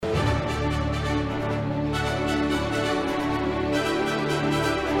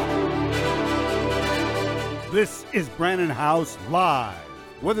is Brannon Howse Live.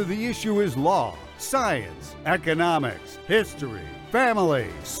 Whether the issue is law, science, economics, history, family,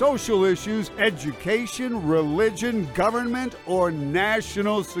 social issues, education, religion, government, or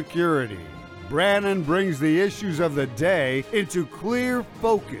national security, Brannon brings the issues of the day into clear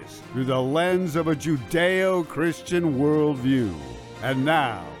focus through the lens of a Judeo-Christian worldview. And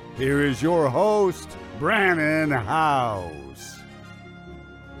now, here is your host, Brannon Howse.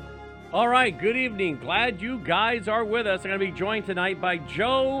 All right, good evening. Glad you guys are with us. I'm going to be joined tonight by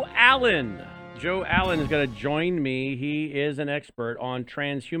Joe Allen. Joe Allen is going to join me. He is an expert on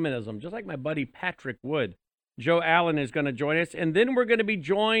transhumanism, just like my buddy Patrick Wood. Joe Allen is going to join us, and then we're going to be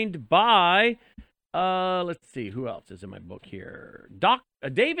joined by, let's see, who else is in my book here?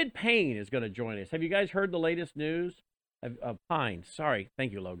 David Payne is going to join us. Have you guys heard the latest news? Pine, sorry.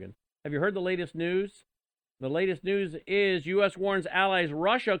 Thank you, Logan. Have you heard the latest news? The latest news is U.S. warns allies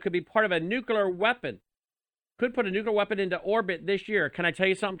Russia could be part of a nuclear weapon. Could put a nuclear weapon into orbit this year. Can I tell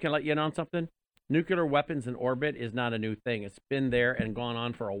you something? Can I let you in on something? Nuclear weapons in orbit is not a new thing. It's been there and gone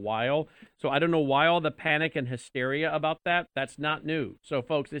on for a while. So I don't know why all the panic and hysteria about that. That's not new. So,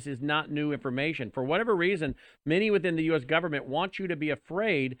 folks, this is not new information. For whatever reason, many within the U.S. government want you to be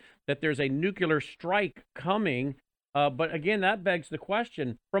afraid that there's a nuclear strike coming. But again, that begs the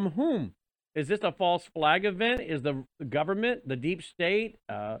question, from whom? Is this a false flag event? Is the government, the deep state,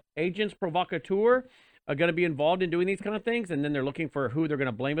 agents provocateur going to be involved in doing these kind of things? And then they're looking for who they're going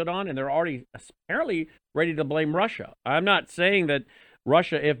to blame it on. And they're already apparently ready to blame Russia. I'm not saying that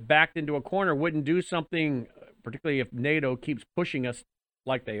Russia, if backed into a corner, wouldn't do something, particularly if NATO keeps pushing us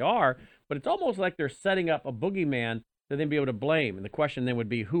like they are. But it's almost like they're setting up a boogeyman to then be able to blame. And the question then would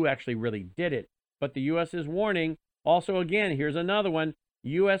be who actually really did it. But the U.S. is warning. Also, again, here's another one.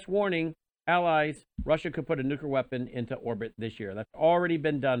 U.S. warning. Allies, Russia could put a nuclear weapon into orbit this year. That's already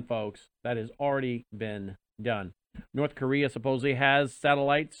been done, folks. That has already been done. North Korea supposedly has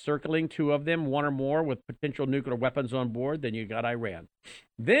satellites circling, 2 of them, 1 or more, with potential nuclear weapons on board. Then you got Iran.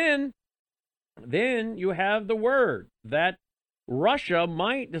 Then you have the word that Russia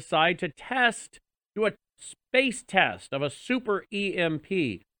might decide to do a space test of a super EMP.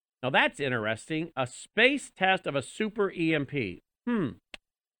 Now that's interesting. A space test of a super EMP.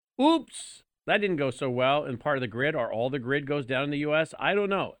 Oops, that didn't go so well in part of the grid, or all the grid goes down in the U.S. I don't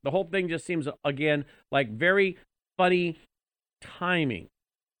know. The whole thing just seems, again, like very funny timing,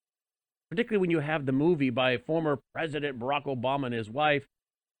 particularly when you have the movie by former President Barack Obama and his wife,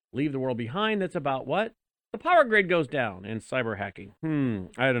 Leave the World Behind, that's about what? The power grid goes down and cyber hacking.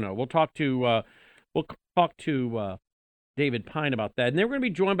 I don't know. We'll talk to David Pine about that. And then we're going to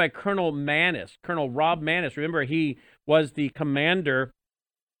be joined by Colonel Rob Maness. Remember, he was the commander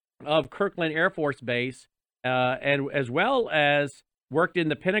of Kirkland Air Force Base, and as well as worked in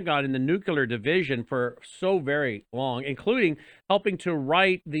the Pentagon in the nuclear division for so very long, including helping to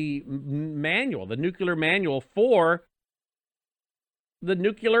write the nuclear manual for the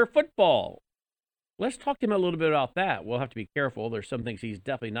nuclear football. Let's talk to him a little bit about that. We'll have to be careful. There's some things he's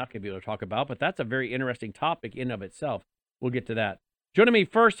definitely not going to be able to talk about, but that's a very interesting topic in of itself. We'll get to that. Joining me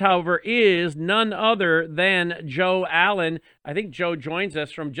first, however, is none other than Joe Allen. I think Joe joins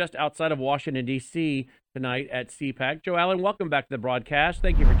us from just outside of Washington, D.C. tonight at CPAC. Joe Allen, welcome back to the broadcast.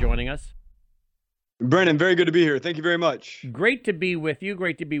 Thank you for joining us. Brannon, very good to be here. Thank you very much. Great to be with you.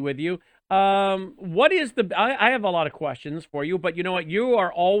 What is I have a lot of questions for you, but you know what? You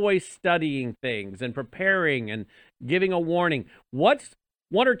are always studying things and preparing and giving a warning. What's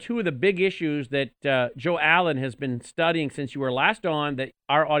 1 or 2 of the big issues that Joe Allen has been studying since you were last on that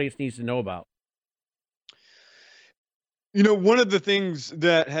our audience needs to know about? You know, one of the things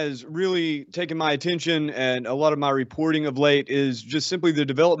that has really taken my attention and a lot of my reporting of late is just simply the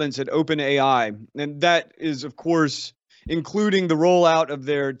developments at OpenAI. And that is, of course, including the rollout of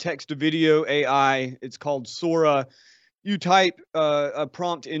their text-to-video AI. It's called Sora. You type a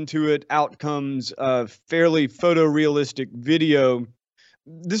prompt into it, out comes a fairly photorealistic video.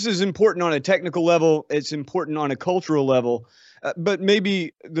 This is important on a technical level. It's important on a cultural level. But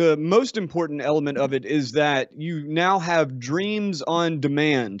maybe the most important element of it is that you now have dreams on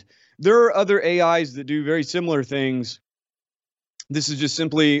demand. There are other AIs that do very similar things. This is just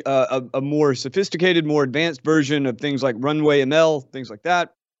simply a more sophisticated, more advanced version of things like Runway ML, things like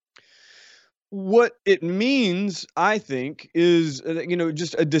that. What it means, I think, is,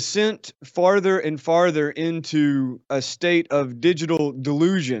 just a descent farther and farther into a state of digital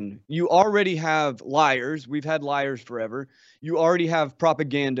delusion. You already have liars. We've had liars forever. You already have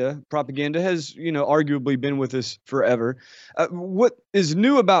propaganda. Propaganda has, arguably been with us forever. What is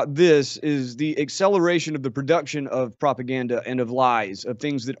new about this is the acceleration of the production of propaganda and of lies, of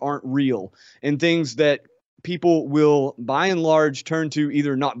things that aren't real, and things that people will, by and large, turn to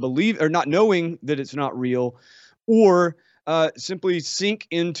either not believe or not knowing that it's not real, or simply sink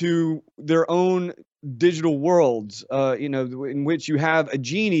into their own digital worlds, in which you have a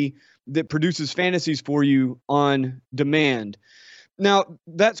genie that produces fantasies for you on demand. Now,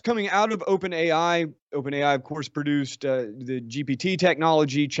 that's coming out of OpenAI. OpenAI, of course, produced the GPT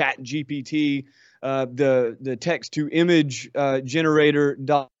technology, Chat GPT, the text-to-image generator,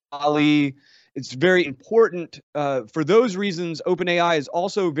 DALL-E. It's very important for those reasons. OpenAI is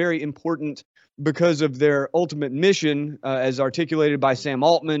also very important because of their ultimate mission, as articulated by Sam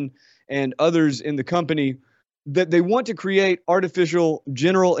Altman and others in the company, that they want to create artificial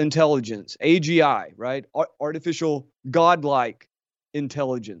general intelligence, AGI, right? Artificial godlike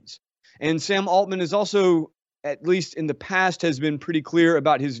intelligence. And Sam Altman is also, at least in the past, has been pretty clear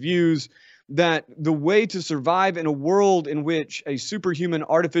about his views that the way to survive in a world in which a superhuman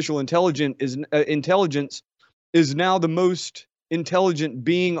artificial intelligence is now the most intelligent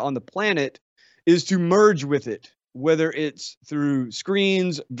being on the planet is to merge with it, whether it's through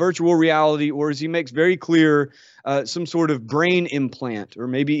screens, virtual reality, or, as he makes very clear, some sort of brain implant or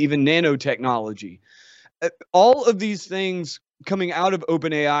maybe even nanotechnology. All of these things coming out of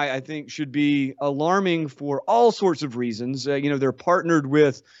OpenAI, I think, should be alarming for all sorts of reasons. They're partnered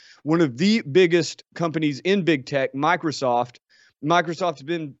with one of the biggest companies in big tech, Microsoft. Microsoft has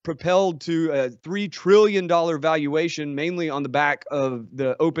been propelled to a $3 trillion valuation, mainly on the back of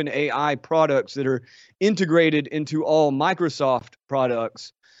the OpenAI products that are integrated into all Microsoft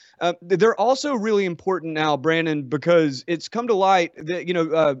products. They're also really important now, Brannon, because it's come to light that,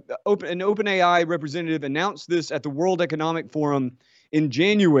 an OpenAI representative announced this at the World Economic Forum in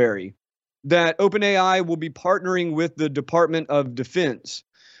January, that OpenAI will be partnering with the Department of Defense.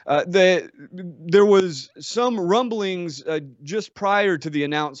 There was some rumblings just prior to the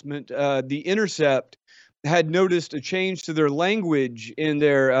announcement. The Intercept had noticed a change to their language in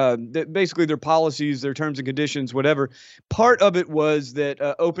their basically their policies, their terms and conditions, whatever. Part of it was that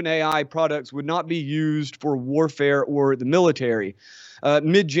OpenAI products would not be used for warfare or the military.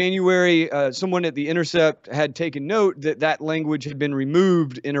 Mid-January, someone at the Intercept had taken note that that language had been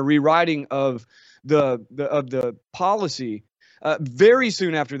removed in a rewriting of the policy. Very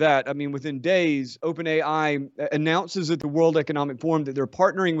soon after that, I mean, within days, OpenAI announces at the World Economic Forum that they're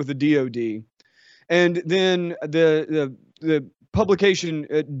partnering with the DoD. And then the publication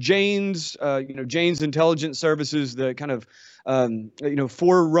Jane's Jane's Intelligence Services, the kind of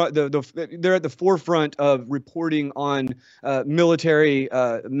they're at the forefront of reporting on military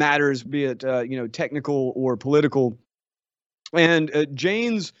matters, be it technical or political. And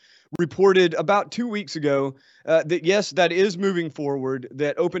Jane's reported about 2 weeks ago that yes, that is moving forward,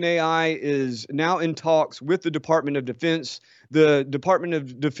 that OpenAI is now in talks with the Department of Defense. The Department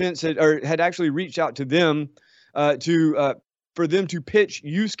of Defense had actually reached out to them for them to pitch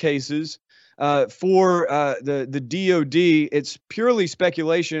use cases for the DoD. It's purely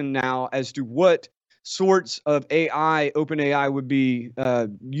speculation now as to what sorts of AI OpenAI would be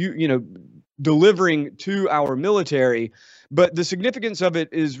delivering to our military. But the significance of it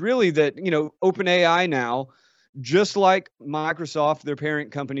is really that, OpenAI now, just like Microsoft, their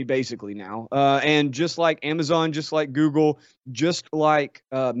parent company basically now, and just like Amazon, just like Google, just like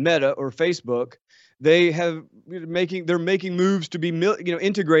Meta or Facebook, they're making moves to be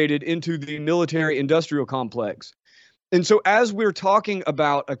integrated into the military industrial complex. And so as we're talking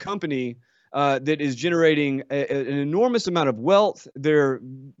about a company that is generating an enormous amount of wealth, they're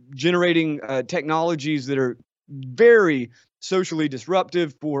generating technologies that are very socially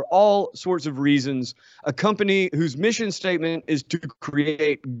disruptive for all sorts of reasons. A company whose mission statement is to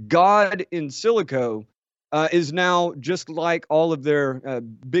create God in silico is now, just like all of their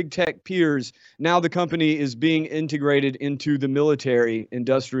big tech peers, now the company is being integrated into the military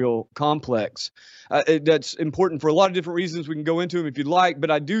industrial complex. That's important for a lot of different reasons. We can go into them if you'd like,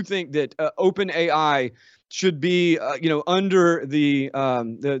 but I do think that OpenAI should be, under the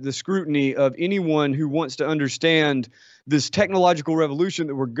scrutiny of anyone who wants to understand this technological revolution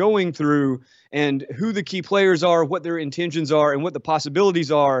that we're going through, and who the key players are, what their intentions are, and what the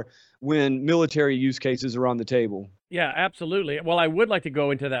possibilities are when military use cases are on the table. Yeah, absolutely. Well, I would like to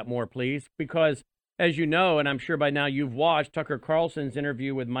go into that more, please, because as you know, and I'm sure by now you've watched Tucker Carlson's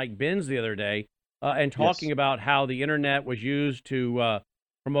interview with Mike Benz the other day, and talking about how the internet was used to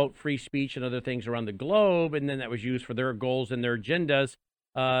promote free speech and other things around the globe, and then that was used for their goals and their agendas,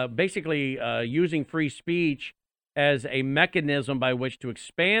 basically using free speech as a mechanism by which to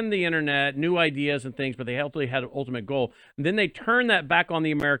expand the internet, new ideas and things, but they hopefully had an ultimate goal. And then they turn that back on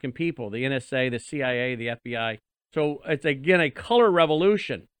the American people, the NSA, the CIA, the FBI. So it's, again, a color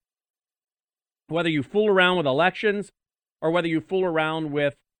revolution. whether you fool around with elections or whether you fool around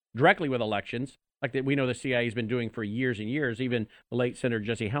with directly with elections, like that we know the CIA has been doing for years and years. Even the late Senator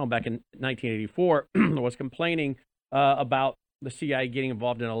Jesse Helm back in 1984 was complaining about the CIA getting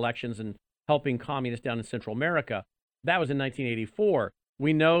involved in elections and helping communists down in Central America. That was in 1984.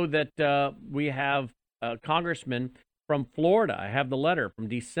 We know that we have a congressman from Florida. I have the letter from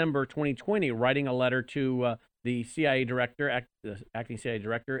December 2020, writing a letter to the CIA director, the acting CIA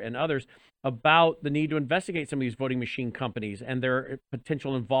director, and others about the need to investigate some of these voting machine companies and their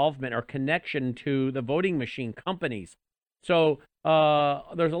potential involvement or connection to the voting machine companies. So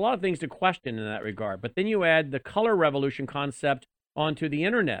there's a lot of things to question in that regard. But then you add the color revolution concept onto the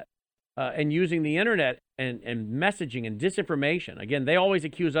internet and using the internet and messaging and disinformation. Again, they always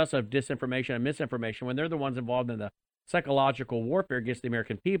accuse us of disinformation and misinformation when they're the ones involved in the psychological warfare against the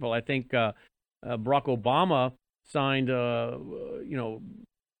American people. I think Barack Obama signed,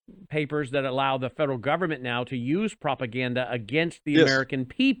 papers that allow the federal government now to use propaganda against the American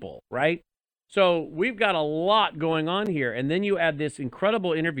people, right? So we've got a lot going on here. And then you add this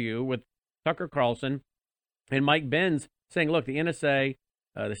incredible interview with Tucker Carlson and Mike Benz saying, look, the NSA,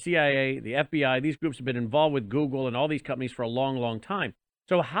 the CIA, the FBI, these groups have been involved with Google and all these companies for a long, long time.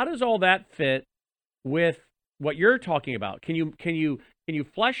 So how does all that fit with what you're talking about? Can you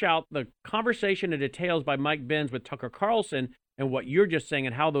flesh out the conversation and details by Mike Benz with Tucker Carlson and what you're just saying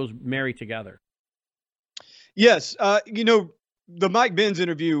and how those marry together? Yes. The Mike Benz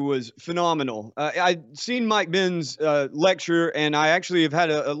interview was phenomenal. I'd seen Mike Benz lecture, and I actually have had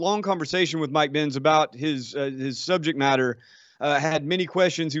a long conversation with Mike Benz about his subject matter. Had many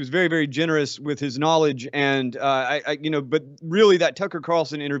questions. He was very, very generous with his knowledge, and but really that Tucker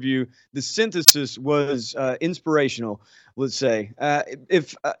Carlson interview, the synthesis was inspirational. Let's say,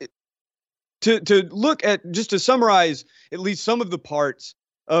 to look at, just to summarize at least some of the parts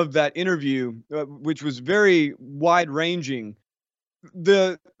of that interview, which was very wide-ranging.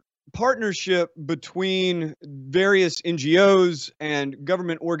 The partnership between various NGOs and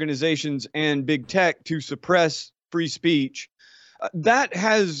government organizations and big tech to suppress free speech, that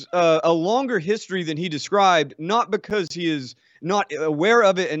has a longer history than he described, not because he is not aware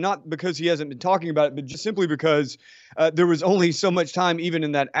of it and not because he hasn't been talking about it, but just simply because there was only so much time even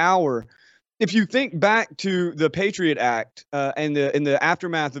in that hour. If you think back to the Patriot Act and in the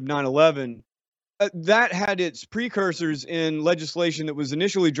aftermath of 9/11, that had its precursors in legislation that was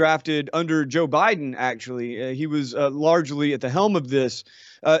initially drafted under Joe Biden, actually. He was largely at the helm of this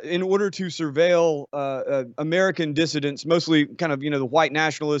in order to surveil American dissidents, mostly kind of, the white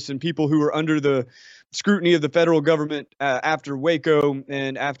nationalists and people who were under the scrutiny of the federal government after Waco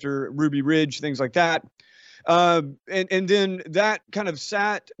and after Ruby Ridge, things like that. And then that kind of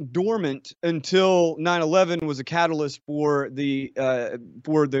sat dormant until 9/11 was a catalyst for the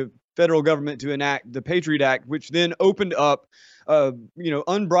federal government to enact the Patriot Act, which then opened up,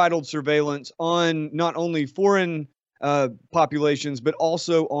 unbridled surveillance on not only foreign populations, but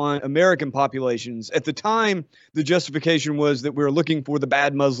also on American populations. At the time, the justification was that we were looking for the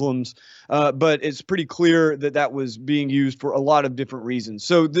bad Muslims, but it's pretty clear that that was being used for a lot of different reasons.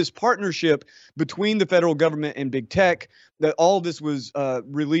 So this partnership between the federal government and big tech, that all of this was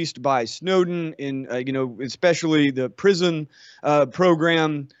released by Snowden in, especially the PRISM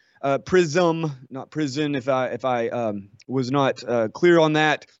program. PRISM, not prison, if I was not clear on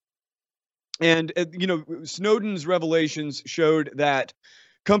that. And, Snowden's revelations showed that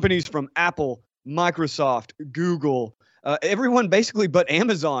companies from Apple, Microsoft, Google, everyone basically but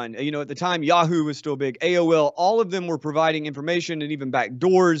Amazon, at the time Yahoo was still big, AOL, all of them were providing information and even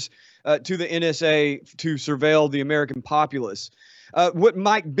backdoors to the NSA to surveil the American populace. What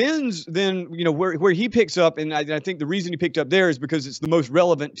Mike Benz then, where he picks up, and I think the reason he picked up there is because it's the most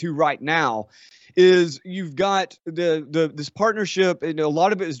relevant to right now, is you've got this partnership, and a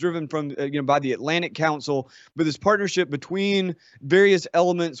lot of it is driven from by the Atlantic Council, but this partnership between various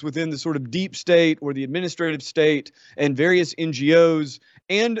elements within the sort of deep state or the administrative state and various NGOs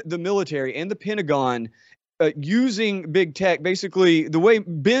and the military and the Pentagon. Using big tech, basically the way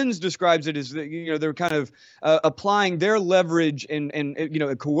Benz describes it is that they're kind of applying their leverage and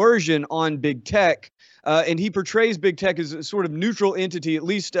coercion on big tech, and he portrays big tech as a sort of neutral entity, at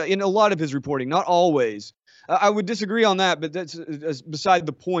least in a lot of his reporting, not always. I would disagree on that, but that's beside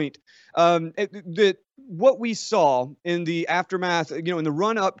the point. That what we saw in the aftermath, in the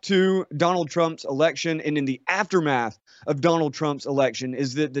run up to Donald Trump's election and in the aftermath of Donald Trump's election,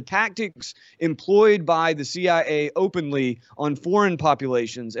 is that the tactics employed by the CIA openly on foreign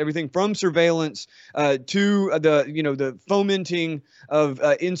populations, everything from surveillance to the fomenting of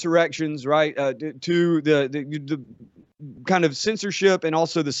insurrections, right, to the kind of censorship and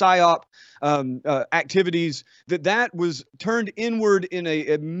also the PSYOP activities, that was turned inward in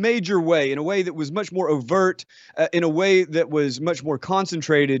a major way, in a way that was much more overt, in a way that was much more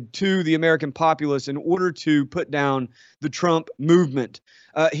concentrated to the American populace in order to put down the Trump movement.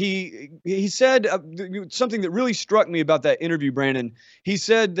 He said something that really struck me about that interview, Brannon. He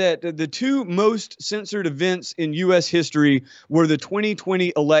said that the two most censored events in U.S. history were the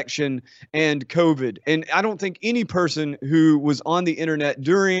 2020 election and COVID. And I don't think any person who was on the internet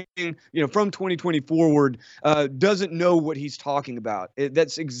during, from 2020 forward, doesn't know what he's talking about.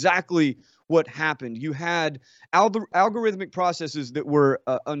 That's exactly what happened. You had algorithmic processes that were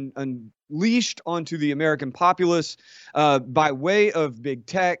unleashed onto the American populace by way of big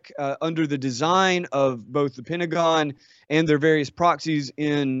tech, under the design of both the Pentagon and their various proxies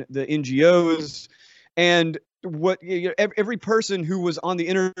in the NGOs. And every person who was on the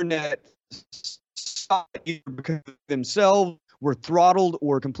internet saw it either because of themselves were throttled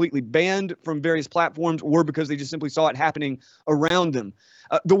or completely banned from various platforms, or because they just simply saw it happening around them.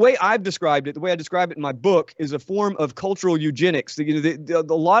 The way I've described it, the way I describe it in my book, is a form of cultural eugenics. A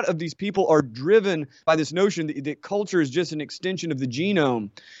lot of these people are driven by this notion that culture is just an extension of the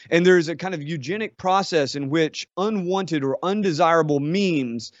genome. And there's a kind of eugenic process in which unwanted or undesirable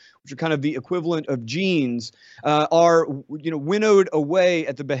memes, which are kind of the equivalent of genes, are winnowed away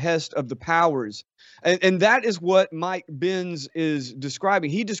at the behest of the powers. And that is what Mike Benz is describing.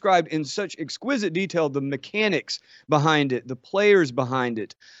 He described in such exquisite detail the mechanics behind it, the players behind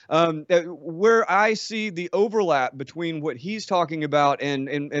it. Where I see the overlap between what he's talking about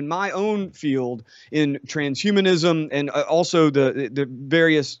and my own field in transhumanism, and also the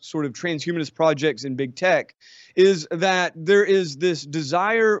various sort of transhumanist projects in big tech, is that there is this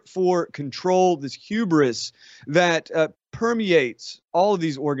desire for control, this hubris that permeates all of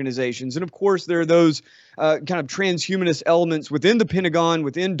these organizations. And of course, there are those kind of transhumanist elements within the Pentagon,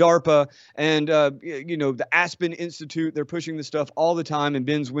 within DARPA, and the Aspen Institute. They're pushing this stuff all the time, and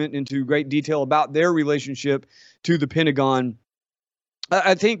Benz went into great detail about their relationship to the Pentagon.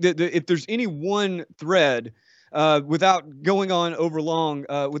 I think that if there's any one thread, without going on over long,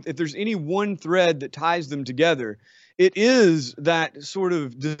 if there's any one thread that ties them together, it is that sort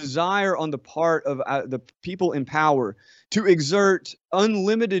of desire on the part of the people in power to exert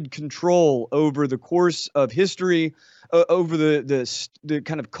unlimited control over the course of history, over the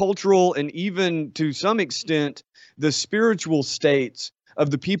kind of cultural, and even to some extent the spiritual states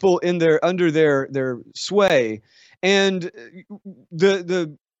of the people under their sway, and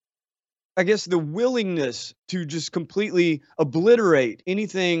I guess the willingness to just completely obliterate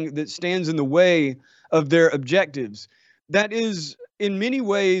anything that stands in the way of their objectives. That is, in many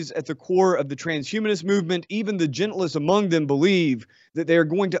ways, at the core of the transhumanist movement. Even the gentlest among them believe that they are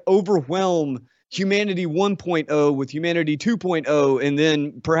going to overwhelm humanity 1.0 with humanity 2.0, and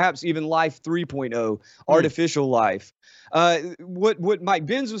then perhaps even life 3.0, artificial life. What Mike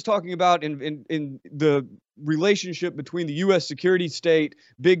Benz was talking about in the relationship between the U.S. security state,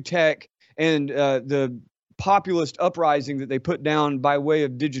 big tech, and the populist uprising that they put down by way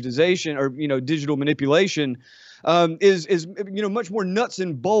of digitization, or digital manipulation, is much more nuts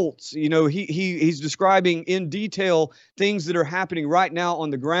and bolts. He's describing in detail things that are happening right now on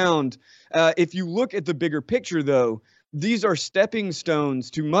the ground. If you look at the bigger picture, though, these are stepping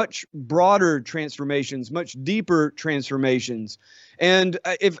stones to much broader transformations, much deeper transformations. And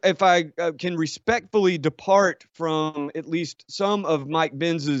if I can respectfully depart from at least some of Mike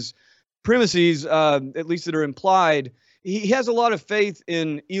Benz's premises, at least that are implied, he has a lot of faith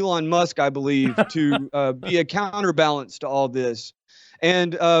in Elon Musk, I believe, to be a counterbalance to all this.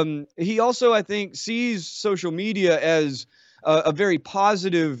 And he also, I think, sees social media as a very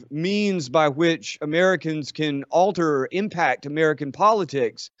positive means by which Americans can alter or impact American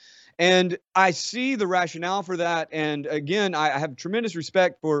politics. And I see the rationale for that. And again, I have tremendous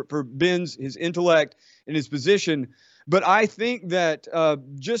respect for Benz, his intellect, and his position. But I think that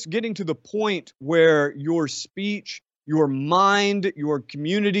just getting to the point where your speech, your mind, your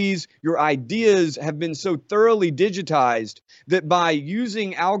communities, your ideas have been so thoroughly digitized that by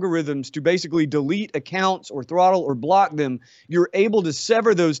using algorithms to basically delete accounts or throttle or block them, you're able to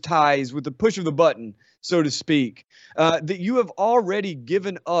sever those ties with the push of the button, so to speak. That you have already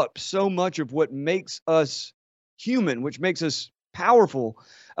given up so much of what makes us human, which makes us powerful.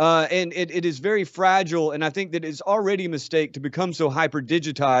 And it is very fragile, and I think that it's already a mistake to become so hyper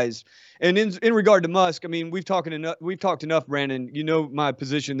digitized. And in regard to Musk, I mean, we've talked enough, Brannon. You know my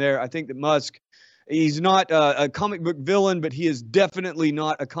position there. I think that Musk, he's not a comic book villain, but he is definitely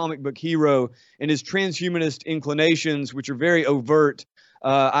not a comic book hero. And his transhumanist inclinations, which are very overt,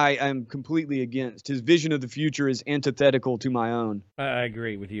 I am completely against. His vision of the future is antithetical to my own. I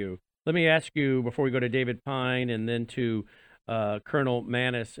agree with you. Let me ask you before we go to David Pine and then to Colonel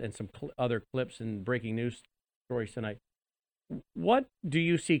Manis and some other clips and breaking news stories tonight. What do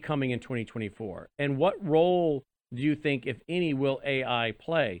you see coming in 2024? And what role do you think, if any, will AI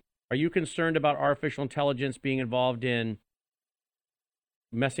play? Are you concerned about artificial intelligence being involved in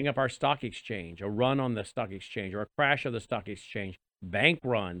messing up our stock exchange, a run on the stock exchange, or a crash of the stock exchange, bank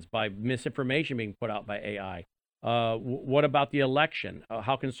runs by misinformation being put out by AI? What about the election?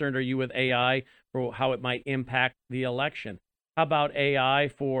 How concerned are you with AI for how it might impact the election? How about AI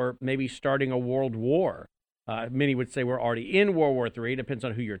for maybe starting a world war? Many would say we're already in World War III. It depends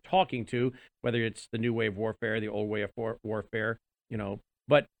on who you're talking to, whether it's the new way of warfare, the old way of warfare,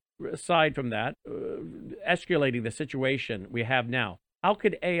 But aside from that, escalating the situation we have now, how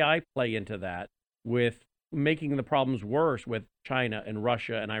could AI play into that with making the problems worse with China and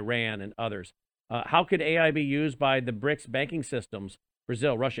Russia and Iran and others? How could AI be used by the BRICS banking systems,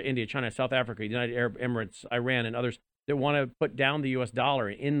 Brazil, Russia, India, China, South Africa, United Arab Emirates, Iran, and others that want to put down the U.S. dollar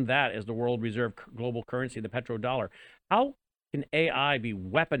in that as the world reserve global currency, the petrodollar? How can AI be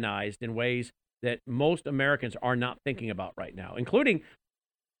weaponized in ways that most Americans are not thinking about right now, including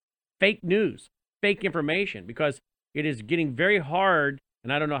fake news, fake information, because it is getting very hard,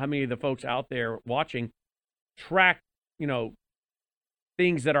 and I don't know how many of the folks out there watching track,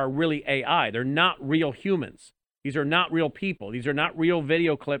 things that are really AI. They're not real humans. These are not real people. These are not real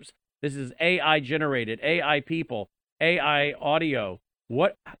video clips. This is AI generated, AI people, AI audio.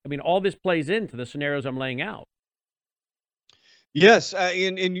 All this plays into the scenarios I'm laying out. Yes,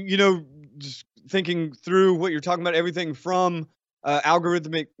 and just thinking through what you're talking about, everything from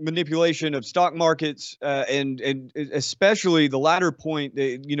algorithmic manipulation of stock markets, and especially the latter point,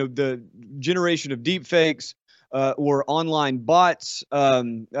 the generation of deep fakes or online bots.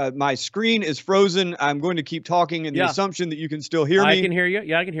 My screen is frozen. I'm going to keep talking in the assumption that you can still hear me. I can hear you.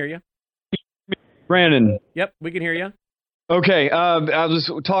 Yeah, I can hear you. Brannon. Yep, we can hear you. Okay, I'll just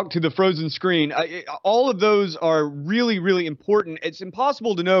talk to the frozen screen. All of those are really, really important. It's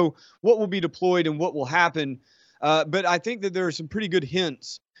impossible to know what will be deployed and what will happen, but I think that there are some pretty good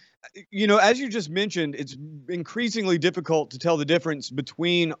hints. As you just mentioned, it's increasingly difficult to tell the difference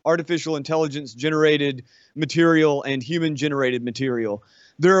between artificial intelligence generated material and human generated material.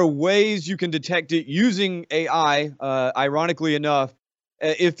 There are ways you can detect it using AI, ironically enough,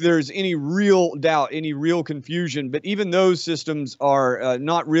 if there's any real doubt, any real confusion. But even those systems are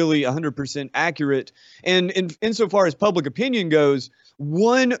not really 100% accurate. And insofar as public opinion goes,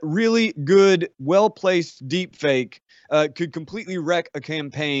 one really good, well-placed deepfake could completely wreck a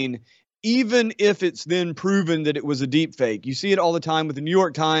campaign, even if it's then proven that it was a deep fake. You see it all the time with the New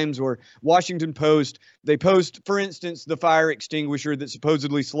York Times or Washington Post. They post, for instance, the fire extinguisher that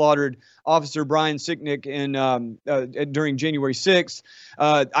supposedly slaughtered Officer Brian Sicknick during January 6th.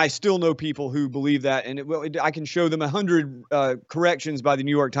 I still know people who believe that, and I can show them 100 corrections by the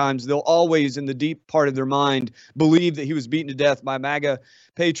New York Times. They'll always, in the deep part of their mind, believe that he was beaten to death by MAGA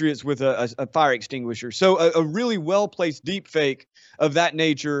patriots with a fire extinguisher. So a really well-placed deep fake of that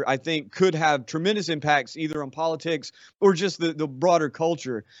nature, I think, could have tremendous impacts either on politics or just the broader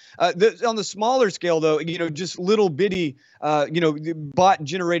culture. On the smaller scale, though, just little bitty, bot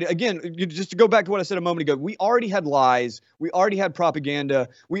generated. Again, just to go back to what I said a moment ago, we already had lies. We already had propaganda.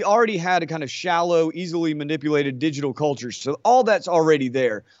 We already had a kind of shallow, easily manipulated digital culture. So all that's already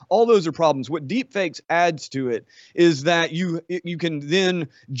there. All those are problems. What deepfakes adds to it is that you can then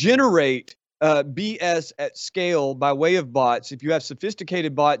generate BS at scale by way of bots. If you have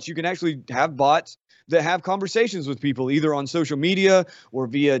sophisticated bots, you can actually have bots that have conversations with people either on social media or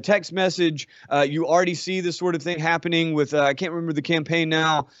via text message. You already see this sort of thing happening with, I can't remember the campaign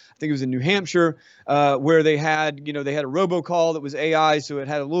now. I think it was in New Hampshire, where they had a robocall that was AI, so it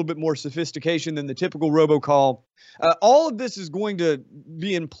had a little bit more sophistication than the typical robocall. All of this is going to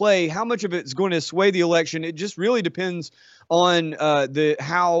be in play. How much of it's going to sway the election? It just really depends on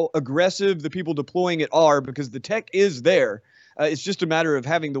how aggressive the people deploying it are, because the tech is there. It's just a matter of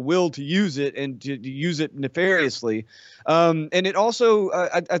having the will to use it and to use it nefariously. And it also,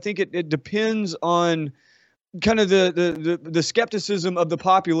 I think it depends on kind of the skepticism of the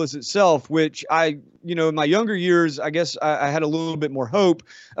populace itself, which in my younger years, I guess I had a little bit more hope.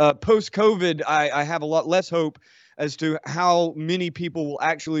 Post-COVID, I have a lot less hope as to how many people will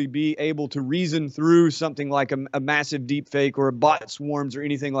actually be able to reason through something like a massive deep fake or a bot swarms or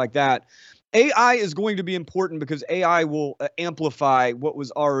anything like that. AI is going to be important because AI will amplify what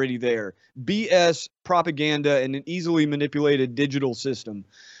was already there. BS, propaganda, and an easily manipulated digital system.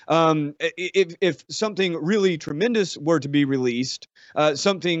 If something really tremendous were to be released,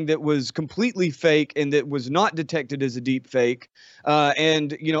 something that was completely fake and that was not detected as a deep fake,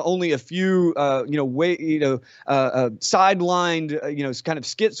 and only a few sidelined kind of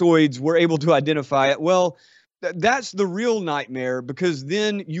schizoids were able to identify it. Well, that's the real nightmare, because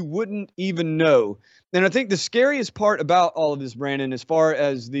then you wouldn't even know. And I think the scariest part about all of this, Brannon, as far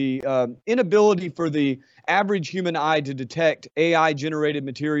as the inability for the average human eye to detect AI-generated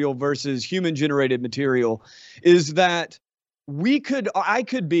material versus human-generated material, is that I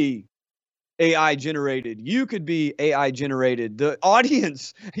could be AI generated. You could be AI generated. The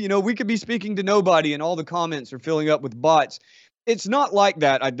audience, we could be speaking to nobody and all the comments are filling up with bots. It's not like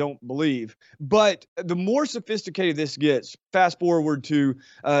that, I don't believe. But the more sophisticated this gets, fast forward to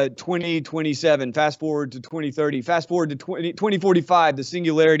 2027, fast forward to 2030, fast forward to 2045, the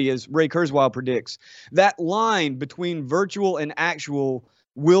singularity, as Ray Kurzweil predicts, that line between virtual and actual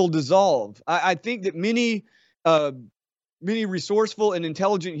will dissolve. I think that many resourceful and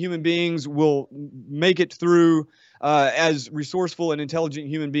intelligent human beings will make it through, as resourceful and intelligent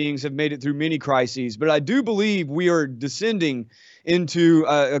human beings have made it through many crises. But I do believe we are descending into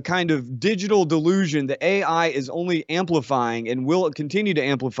a kind of digital delusion that AI is only amplifying and will continue to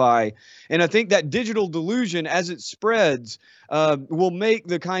amplify. And I think that digital delusion, as it spreads, will make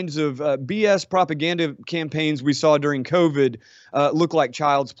the kinds of BS propaganda campaigns we saw during COVID look like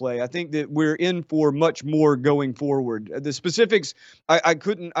child's play. I think that we're in for much more going forward. The specifics, I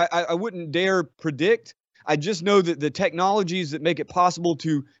wouldn't dare predict. I just know that the technologies that make it possible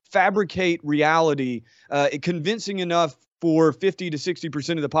to fabricate reality, convincing enough for 50 to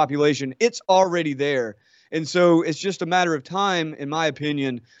 60% of the population, it's already there. And so it's just a matter of time, in my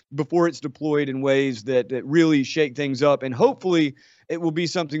opinion, before it's deployed in ways that really shake things up. And hopefully it will be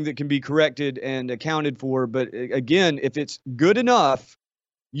something that can be corrected and accounted for. But again, if it's good enough,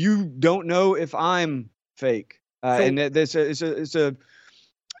 you don't know if I'm fake. And it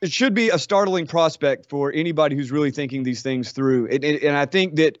should be a startling prospect for anybody who's really thinking these things through. And I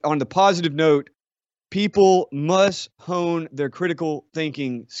think that on the positive note, people must hone their critical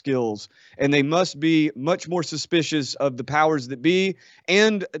thinking skills, and they must be much more suspicious of the powers that be,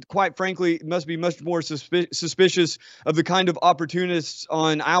 and quite frankly, must be much more suspicious of the kind of opportunists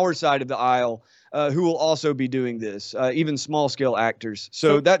on our side of the aisle who will also be doing this, even small-scale actors.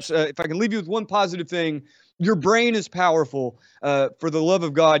 So that's, if I can leave you with one positive thing, your brain is powerful. For the love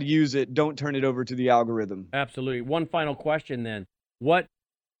of God, use it. Don't turn it over to the algorithm. Absolutely. One final question then. What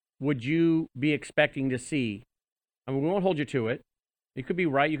would you be expecting to see? I mean, we won't hold you to it. You could be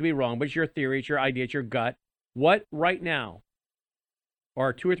right, you could be wrong, but it's your theory, it's your idea, it's your gut. What right now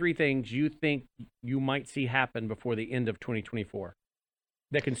are 2 or 3 things you think you might see happen before the end of 2024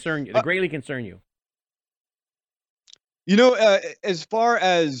 that concern you, that greatly concern you? As far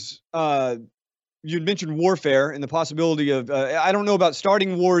as you'd mentioned warfare and the possibility of, I don't know about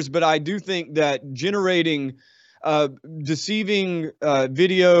starting wars, but I do think that generating deceiving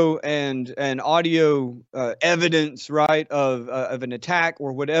video and audio evidence, right, of an attack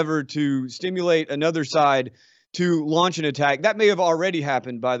or whatever to stimulate another side to launch an attack. That may have already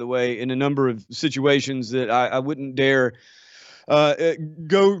happened, by the way, in a number of situations that I wouldn't dare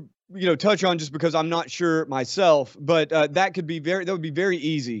go touch on just because I'm not sure myself. But that would be very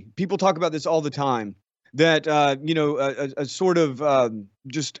easy. People talk about this all the time. That a sort of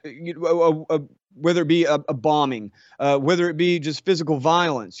just whether it be a bombing, whether it be just physical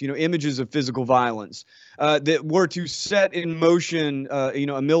violence, images of physical violence that were to set in motion,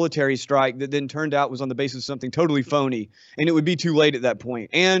 a military strike that then turned out was on the basis of something totally phony, and it would be too late at that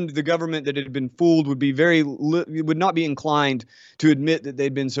point. And the government that had been fooled would be would not be inclined to admit that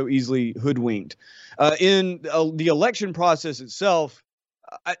they'd been so easily hoodwinked. In the election process itself,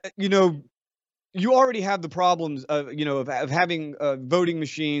 you already have the problems of having voting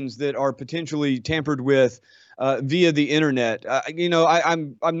machines that are potentially tampered with via the internet. I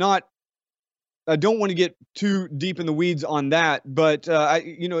don't want to get too deep in the weeds on that, but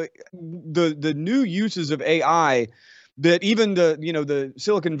the new uses of AI that even the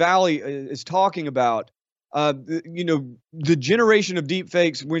Silicon Valley is talking about. The generation of deep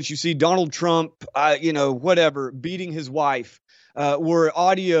fakes, when you see Donald Trump, whatever, beating his wife. Or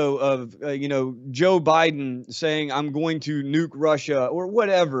audio of, Joe Biden saying, I'm going to nuke Russia or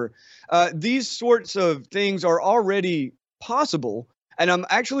whatever. These sorts of things are already possible. And I'm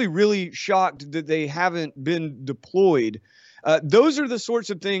actually really shocked that they haven't been deployed. Those are the sorts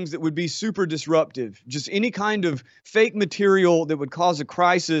of things that would be super disruptive. Just any kind of fake material that would cause a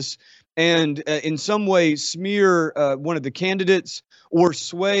crisis and in some way smear one of the candidates or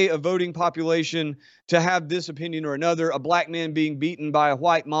sway a voting population to have this opinion or another. A black man being beaten by a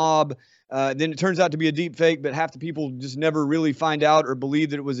white mob, then it turns out to be a deep fake, but half the people just never really find out or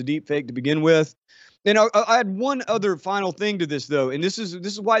believe that it was a deep fake to begin with. And I had one other final thing to this, though, and this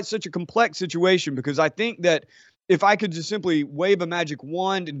is why it's such a complex situation, because I think that if I could just simply wave a magic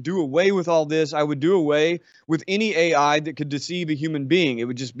wand and do away with all this, I would do away with any AI that could deceive a human being. It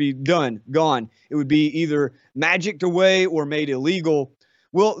would just be done, gone. It would be either magicked away or made illegal.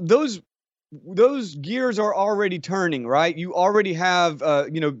 Well, those gears are already turning, right? You already have,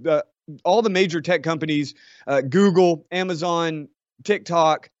 all the major tech companies, Google, Amazon,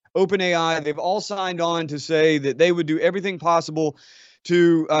 TikTok, OpenAI, they've all signed on to say that they would do everything possible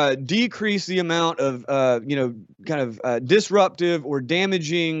to decrease the amount of, disruptive or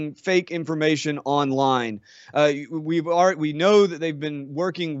damaging fake information online. We know that they've been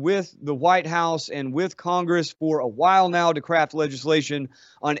working with the White House and with Congress for a while now to craft legislation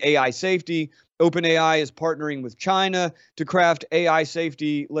on AI safety. OpenAI is partnering with China to craft AI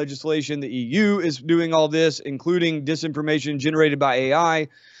safety legislation. The EU is doing all this, including disinformation generated by AI.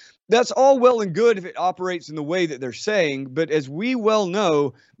 That's all well and good if it operates in the way that they're saying, but as we well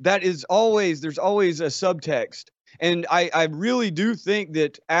know, there's always a subtext. And I really do think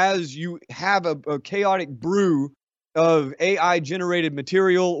that as you have a chaotic brew of AI generated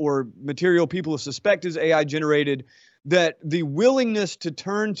material or material people suspect is AI generated, that the willingness to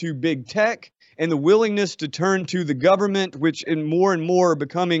turn to big tech and the willingness to turn to the government, which in more and more are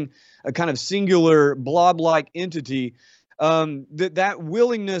becoming a kind of singular blob-like entity, that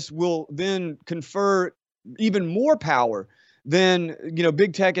willingness will then confer even more power than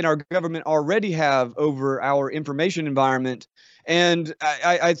big tech and our government already have over our information environment. And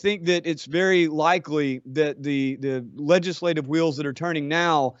I think that it's very likely that the legislative wheels that are turning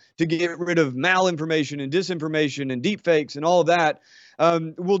now to get rid of malinformation and disinformation and deepfakes and all of that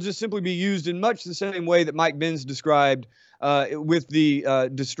will just simply be used in much the same way that Mike Benz described with the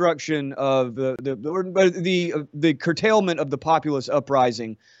destruction of the curtailment of the populist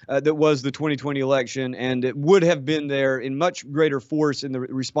uprising that was the 2020 election, and it would have been there in much greater force in the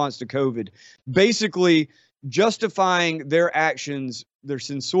response to COVID. Basically, justifying their actions, their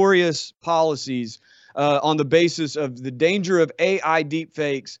censorious policies, on the basis of the danger of AI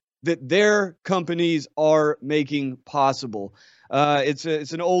deepfakes that their companies are making possible. It's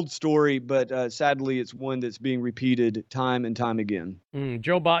an old story, but sadly, it's one that's being repeated time and time again.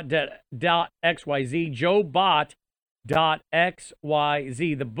 JoeBot.xyz,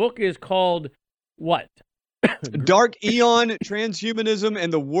 JoeBot.xyz. The book is called what? Dark Eon, Transhumanism,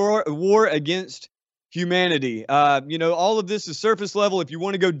 and the War Against Humanity. All of this is surface level. If you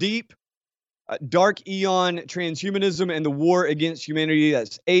want to go deep, Dark Eon, Transhumanism, and the War Against Humanity.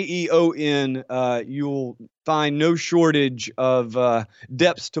 That's AEON. You'll find no shortage of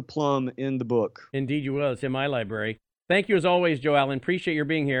depths to plumb in the book. Indeed you will. It's in my library. Thank you as always, Joe Allen. Appreciate your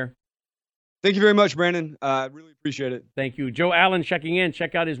being here. Thank you very much, Brannon. I really appreciate it. Thank you. Joe Allen checking in.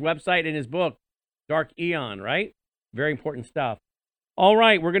 Check out his website and his book, Dark Eon, right? Very important stuff. All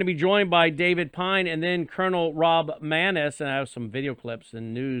right, we're going to be joined by David Pine and then Colonel Rob Maness, and I have some video clips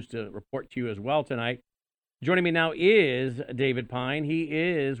and news to report to you as well tonight. Joining me now is David Pine. He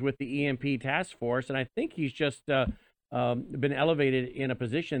is with the EMP Task Force, and I think he's just been elevated in a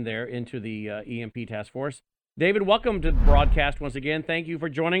position there into the EMP Task Force. David, welcome to the broadcast once again. Thank you for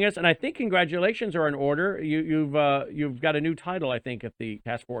joining us, and I think congratulations are in order. You've got a new title, I think, at the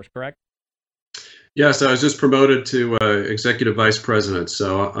task force, correct? Yes, I was just promoted to executive vice president,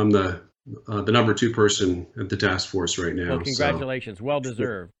 so I'm the number 2 person at the task force right now. Well, congratulations. So. Well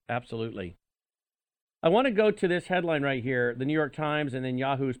deserved. Absolutely. I want to go to this headline right here. The New York Times and then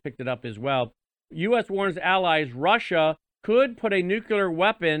Yahoo's picked it up as well. U.S. warns allies Russia could put a nuclear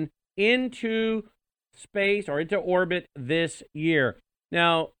weapon into space or into orbit this year.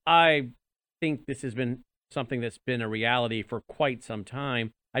 Now, I think this has been something that's been a reality for quite some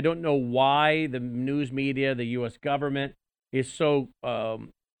time. I don't know why the news media, the U.S. government, is so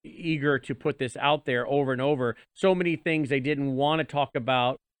eager to put this out there over and over. So many things they didn't want to talk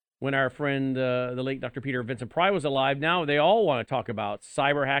about when our friend, the late Dr. Peter Vincent Pry was alive. Now they all want to talk about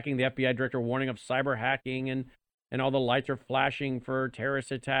cyber hacking, the FBI director warning of cyber hacking, and all the lights are flashing for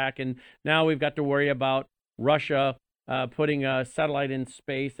terrorist attack. And now we've got to worry about Russia putting a satellite in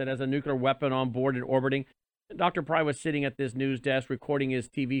space that has a nuclear weapon on board and orbiting. Dr. Pry was sitting at this news desk, recording his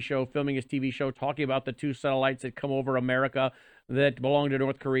TV show, filming his TV show, talking about the 2 satellites that come over America that belong to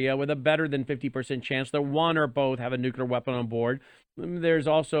North Korea with a better than 50% chance that one or both have a nuclear weapon on board. There's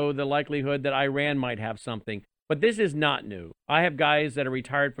also the likelihood that Iran might have something. But this is not new. I have guys that are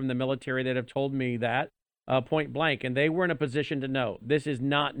retired from the military that have told me that. point blank, and they were in a position to know this is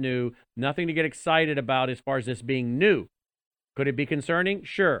not new, nothing to get excited about as far as this being new. Could it be concerning?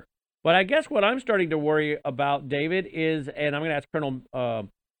 Sure. But I guess what I'm starting to worry about, David, is, and I'm going to ask Colonel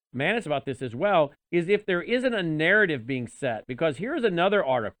Manis about this as well, is if there isn't a narrative being set. Because here's another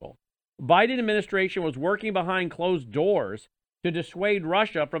article. Biden administration was working behind closed doors to dissuade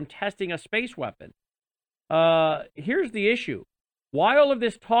Russia from testing a space weapon. Here's the issue. Why all of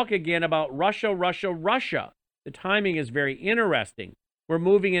this talk again about Russia, Russia, Russia? The timing is very interesting. We're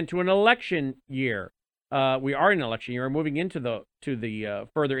moving into an election year. We are in an election year. We're moving into the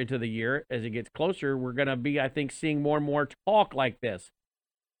further into the year as it gets closer. We're going to be, I think, seeing more and more talk like this.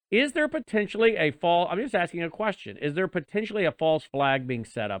 Is there potentially I'm just asking a question. Is there potentially a false flag being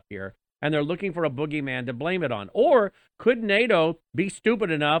set up here, and they're looking for a boogeyman to blame it on? Or could NATO be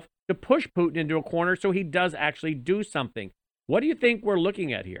stupid enough to push Putin into a corner so he does actually do something? What do you think we're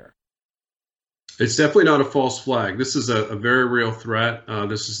looking at here? It's definitely not a false flag. This is a very real threat.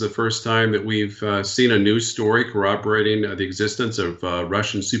 This is the first time that we've seen a news story corroborating the existence of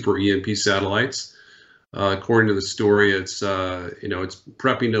Russian super EMP satellites. According to the story, it's it's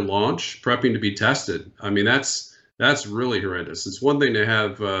prepping to launch, prepping to be tested. I mean, that's really horrendous. It's one thing to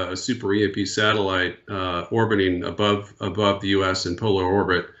have a super EMP satellite orbiting above the U.S. in polar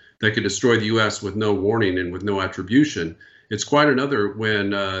orbit that could destroy the U.S. with no warning and with no attribution. It's quite another when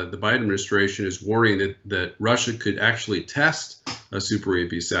the Biden administration is warning that Russia could actually test a super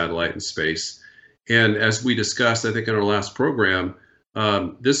EMP satellite in space. And as we discussed, I think in our last program,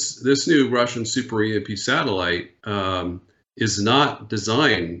 this new Russian super EMP satellite is not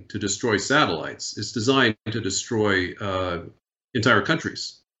designed to destroy satellites. It's designed to destroy entire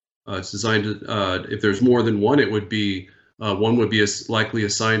countries. It's designed to, if there's more than one, it would be one would be likely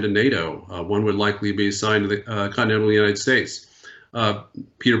assigned to NATO. One would likely be assigned to the continental United States.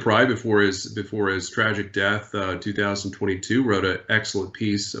 Peter Pry, before his tragic death, 2022, wrote an excellent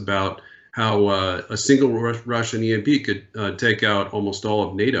piece about how a single Russian EMP could take out almost all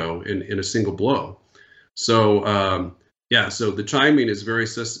of NATO in a single blow. So so the timing is very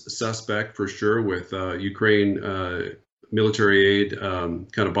suspect for sure, with Ukraine military aid kind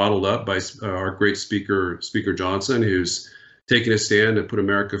of bottled up by our great Speaker Johnson, who's taking a stand and put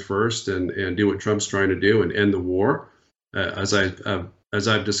America first and do what Trump's trying to do and end the war. As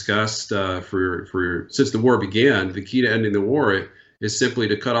I've discussed since the war began, the key to ending the war is simply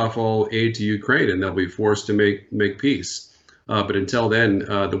to cut off all aid to Ukraine, and they'll be forced to make peace. But until then,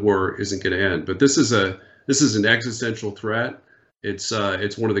 the war isn't going to end. But this is an existential threat. It's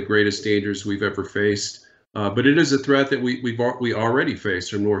one of the greatest dangers we've ever faced. But it is a threat that we already face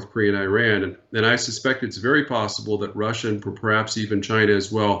from North Korea and Iran, and I suspect it's very possible that Russia and perhaps even China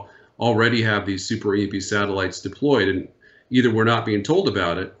as well already have these super EMP satellites deployed, and either we're not being told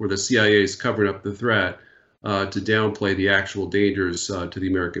about it, or the CIA is covering up the threat to downplay the actual dangers to the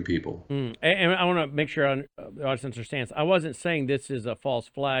American people. And I want to make sure the audience understands. I wasn't saying this is a false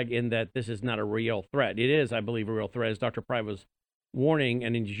flag in that this is not a real threat. It is, I believe, a real threat, as Dr. Pry was warning,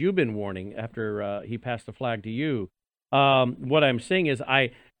 and as you've been warning after he passed the flag to you. What I'm saying is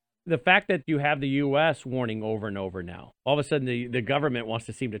the fact that you have the U.S. warning over and over now, all of a sudden the government wants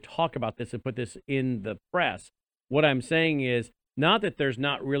to seem to talk about this and put this in the press. What I'm saying is not that there's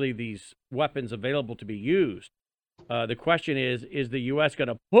not really these weapons available to be used. The question is the U.S. going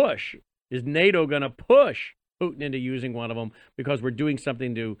to push? Is NATO going to push Putin into using one of them because we're doing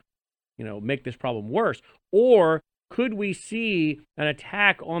something to, make this problem worse? Or could we see an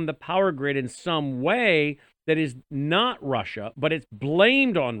attack on the power grid in some way that is not Russia, but it's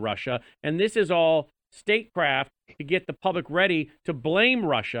blamed on Russia, and this is all statecraft to get the public ready to blame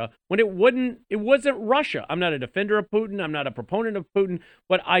Russia when it wasn't Russia? I'm not a defender of Putin. I'm not a proponent of Putin,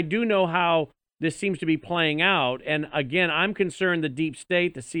 but I do know how this seems to be playing out. And again, I'm concerned the deep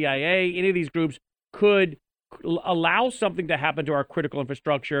state, the CIA, any of these groups could allow something to happen to our critical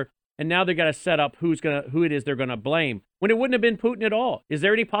infrastructure. And now they've got to set up who it is they're going to blame when it wouldn't have been Putin at all. Is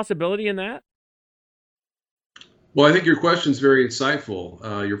there any possibility in that? Well, I think your question is very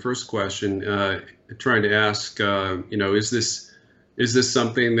insightful. Your first question, trying to ask, is this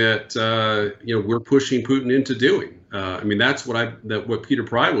something that we're pushing Putin into doing? I mean, that's what Peter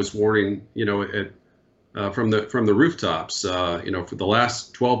Pry was warning, from the rooftops, for the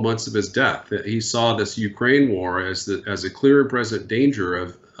last 12 months of his death. He saw this Ukraine war as a clear and present danger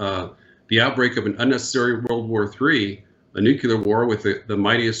of the outbreak of an unnecessary World War III, a nuclear war with the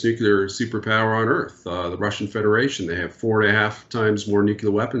mightiest nuclear superpower on Earth, the Russian Federation. They have 4.5 times more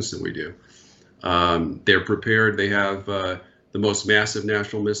nuclear weapons than we do. They're prepared. They have the most massive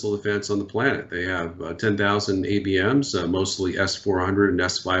national missile defense on the planet. They have 10,000 ABMs, mostly S-400 and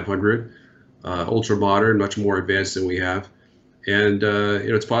S-500. ultra modern, much more advanced than we have. And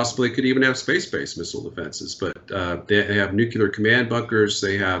it's possible they could even have space-based missile defenses. But they have nuclear command bunkers.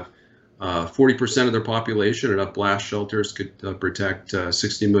 They have 40% of their population, enough blast shelters could protect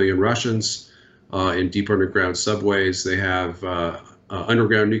 60 million Russians in deep underground subways. They have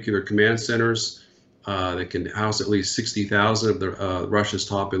underground nuclear command centers that can house at least 60,000 of the Russia's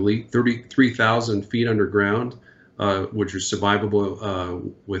top elite, 33,000 feet underground, which are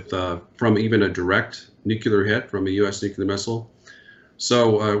survivable from even a direct nuclear hit from a U.S. nuclear missile.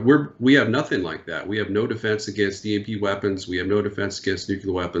 So we have nothing like that. We have no defense against EMP weapons. We have no defense against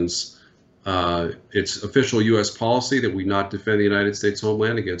nuclear weapons. It's official U.S. policy that we not defend the United States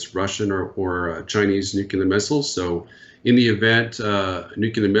homeland against Russian or Chinese nuclear missiles. So in the event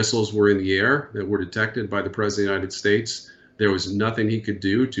nuclear missiles were in the air that were detected by the President of the United States, there was nothing he could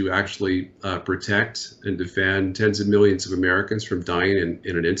do to actually protect and defend tens of millions of Americans from dying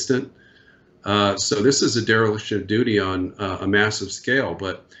in an instant. So this is a dereliction of duty on a massive scale.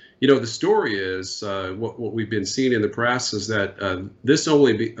 But the story is what we've been seeing in the press is that this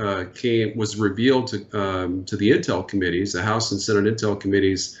only was revealed to the Intel committees, the House and Senate Intel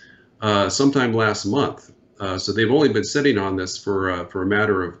committees, sometime last month. So they've only been sitting on this for a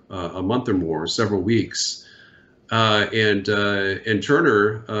matter of a month or more, several weeks. And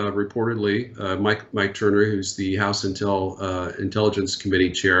Turner reportedly, Mike Turner, who's the House Intelligence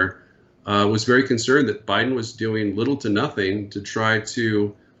Committee chair, was very concerned that Biden was doing little to nothing to try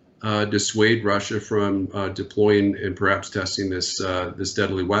to dissuade Russia from deploying and perhaps testing this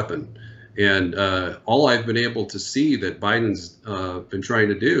deadly weapon. And all I've been able to see that Biden's been trying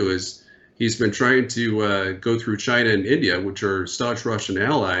to do is he's been trying to go through China and India, which are staunch Russian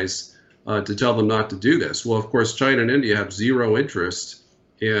allies, to tell them not to do this. Well, of course, China and India have zero interest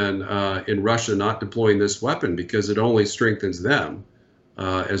in Russia not deploying this weapon because it only strengthens them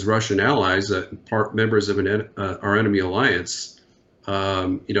as Russian allies, members of our enemy alliance.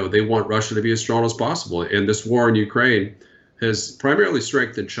 They want Russia to be as strong as possible. And this war in Ukraine has primarily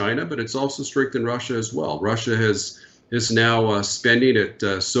strengthened China, but it's also strengthened Russia as well. Russia is now spending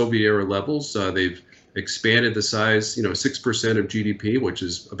at Soviet-era levels. They've expanded the size, 6% of GDP, which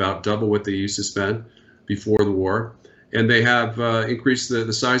is about double what they used to spend before the war. And they have increased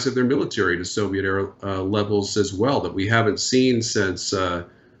the size of their military to Soviet-era levels as well that we haven't seen since the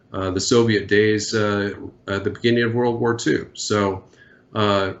Soviet days at the beginning of World War II. So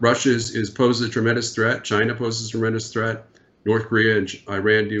Russia poses a tremendous threat. China poses a tremendous threat. North Korea and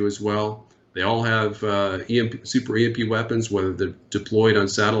Iran do as well. They all have super EMP weapons, whether they're deployed on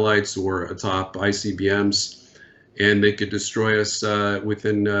satellites or atop ICBMs, and they could destroy us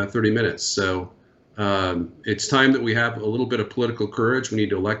within 30 minutes. So it's time that we have a little bit of political courage. We need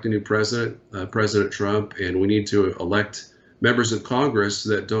to elect a new president, President Trump, and we need to elect members of Congress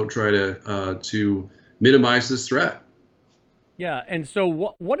that don't try to minimize this threat. Yeah, and so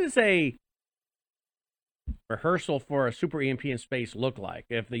what does a rehearsal for a super EMP in space look like?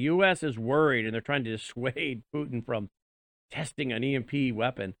 If the U.S. is worried and they're trying to dissuade Putin from testing an EMP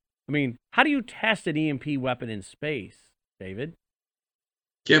weapon, I mean, how do you test an EMP weapon in space, David?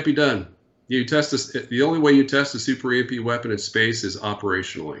 Can't be done. You test this. The only way you test a super EMP weapon in space is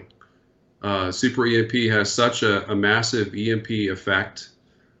operationally. Super EMP has such a massive EMP effect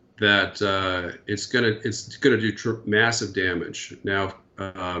that it's gonna do massive damage. Now,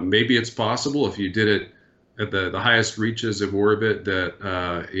 maybe it's possible if you did it at the highest reaches of orbit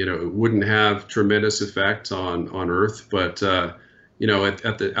that it wouldn't have tremendous effect on Earth, but at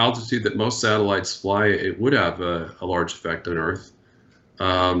the altitude that most satellites fly, it would have a large effect on Earth.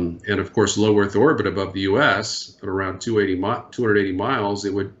 And of course, low Earth orbit above the U.S. at around 280 miles,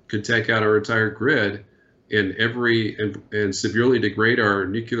 it could take out our entire grid and severely degrade our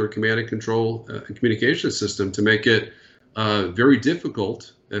nuclear command and control and communication system to make it very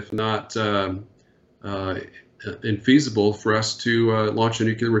difficult, if not infeasible, for us to launch a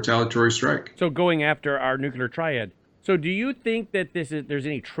nuclear retaliatory strike. So going after our nuclear triad. So do you think that there's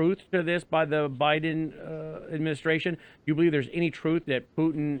any truth to this by the Biden administration? Do you believe there's any truth that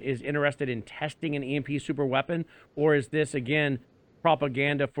Putin is interested in testing an EMP super weapon? Or is this, again,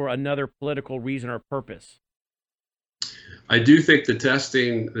 propaganda for another political reason or purpose? I do think the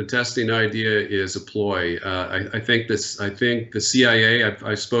testing idea is a ploy. I think the CIA.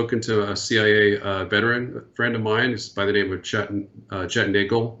 I've spoken to a CIA veteran, a friend of mine, is by the name of Chet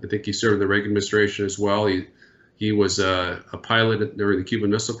Nagel. I think he served in the Reagan administration as well. He was a pilot during the Cuban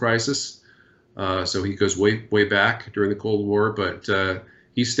Missile Crisis, so he goes way back during the Cold War. But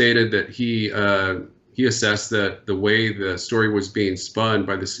he stated that he assessed that the way the story was being spun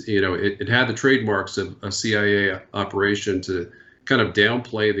by this, it had the trademarks of a CIA operation to kind of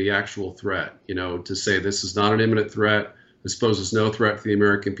downplay the actual threat, to say this is not an imminent threat. This poses no threat to the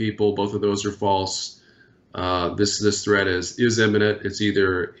American people. Both of those are false. This threat is imminent. It's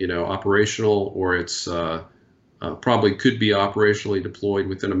either operational, or it's probably could be operationally deployed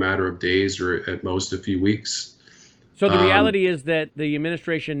within a matter of days, or at most a few weeks. So the reality is that the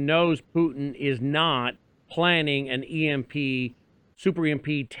administration knows Putin is not planning an super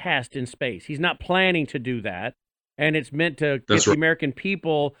EMP test in space. He's not planning to do that, and it's meant to get the American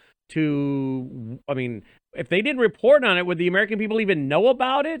people to. I mean, if they didn't report on it, would the American people even know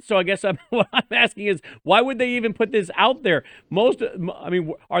about it? So I guess what I'm asking is, why would they even put this out there?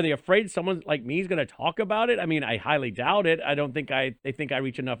 Are they afraid someone like me is going to talk about it? I mean, I highly doubt it. I don't think they think I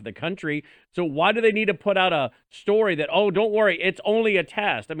reach enough of the country. So why do they need to put out a story that, oh, don't worry, it's only a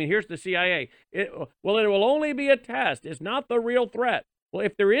test? I mean, here's the CIA. It will only be a test. It's not the real threat. Well,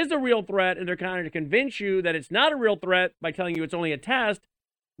 if there is a real threat and they're trying to convince you that it's not a real threat by telling you it's only a test,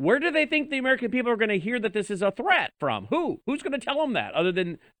 where do they think the American people are going to hear that this is a threat from? Who's going to tell them that other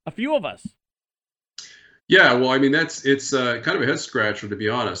than a few of us? Yeah, well, I mean, it's kind of a head scratcher, to be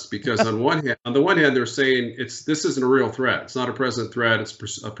honest, because on the one hand, they're saying this isn't a real threat. It's not a present threat.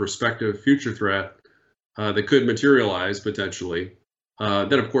 It's a prospective future threat that could materialize potentially.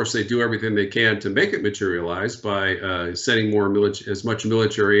 Then, of course, they do everything they can to make it materialize by sending as much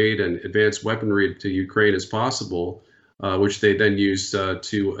military aid and advanced weaponry to Ukraine as possible. Which they then used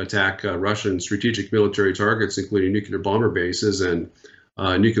to attack Russian strategic military targets, including nuclear bomber bases and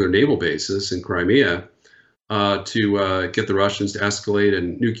nuclear naval bases in Crimea, to get the Russians to escalate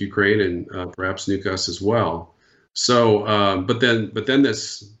and nuke Ukraine and perhaps nuke us as well. So, but then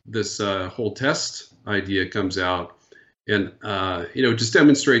this whole test idea comes out, and just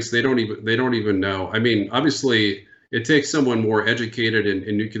demonstrates they don't even know. I mean, obviously, it takes someone more educated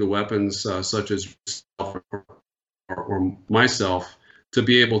in nuclear weapons, such as or myself, to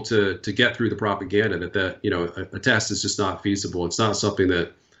be able to get through the propaganda that a test is just not feasible. It's not something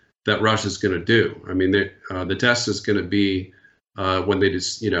that Russia's going to do. I mean, the test is going to be when they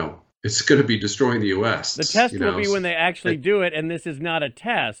just it's going to be destroying the U.S. The test will be when they actually do it, and this is not a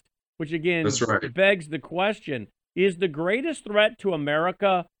test. Which again begs the question: is the greatest threat to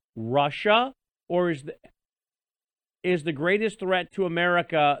America Russia, or is the greatest threat to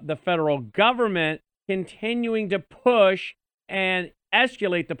America the federal government continuing to push and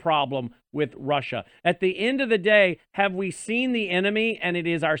escalate the problem with Russia? At the end of the day, have we seen the enemy, and it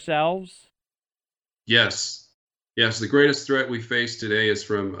is ourselves? Yes. The greatest threat we face today is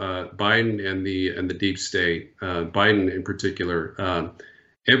from Biden and the deep state. Biden in particular.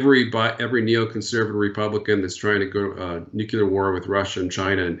 Every neoconservative Republican that's trying to go nuclear war with Russia and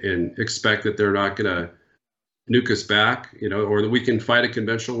China and expect that they're not going to nuke us back, or that we can fight a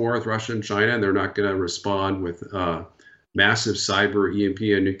conventional war with Russia and China and they're not going to respond with massive cyber EMP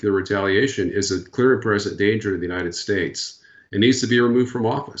and nuclear retaliation, is a clear and present danger to the United States. It needs to be removed from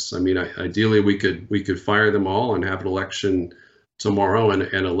office. I mean, ideally, we could fire them all and have an election tomorrow and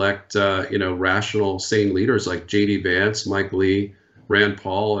elect rational, sane leaders like J.D. Vance, Mike Lee, Rand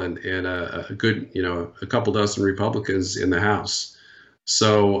Paul, and a good a couple dozen Republicans in the House.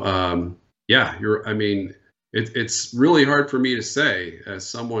 So it's really hard for me to say, as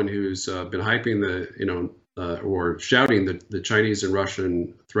someone who's been hyping or shouting the Chinese and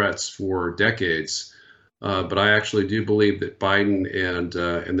Russian threats for decades. But I actually do believe that Biden and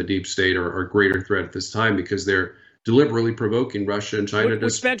the deep state are a greater threat at this time, because they're deliberately provoking Russia and China.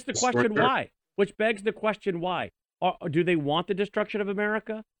 Which begs the question why? Do they want the destruction of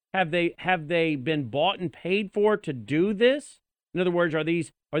America? Have they been bought and paid for to do this? In other words,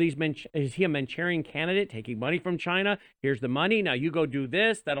 is he a Manchurian candidate taking money from China? Here's the money. Now you go do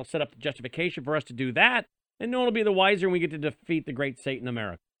this. That'll set up the justification for us to do that. And no one will be the wiser when we get to defeat the great Satan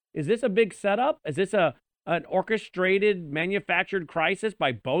America. Is this a big setup? Is this an orchestrated, manufactured crisis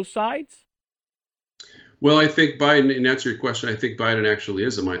by both sides? Well, I think Biden, in answer to your question, I think Biden actually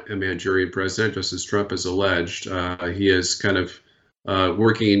is a Manchurian president, just as Trump has alleged. He is kind of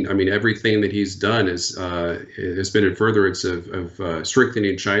working. I mean, everything that he's done has been in furtherance of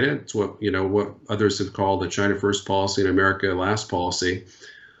strengthening China. It's what others have called the China First policy and America Last policy.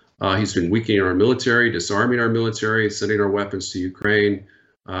 He's been weakening our military, disarming our military, sending our weapons to Ukraine,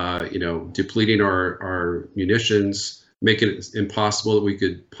 depleting our munitions, making it impossible that we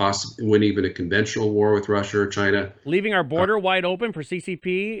could possibly win even a conventional war with Russia or China. Leaving our border wide open for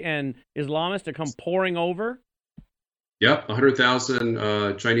CCP and Islamists to come pouring over. Yep,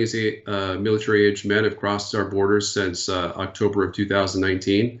 100,000 Chinese military-aged men have crossed our borders since October of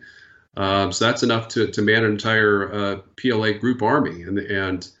 2019. So that's enough to man an entire PLA group army.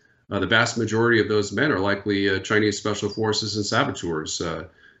 And the vast majority of those men are likely Chinese special forces and saboteurs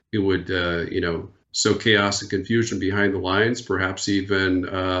who would, sow chaos and confusion behind the lines, perhaps even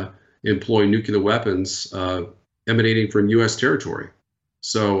employ nuclear weapons emanating from U.S. territory.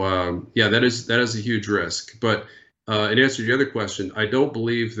 So that is a huge risk. But in answer to the other question, I don't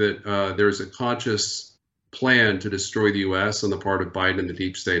believe that there's a conscious plan to destroy the U.S. on the part of Biden and the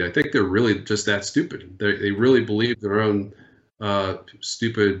deep state. I think they're really just that stupid. They really believe their own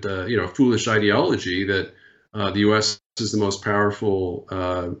stupid, foolish ideology that the U.S. is the most powerful,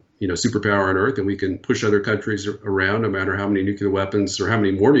 superpower on Earth, and we can push other countries around no matter how many nuclear weapons or how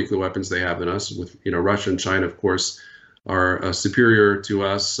many more nuclear weapons they have than us. With Russia and China, of course, are superior to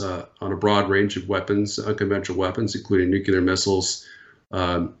us on a broad range of weapons, unconventional weapons, including nuclear missiles,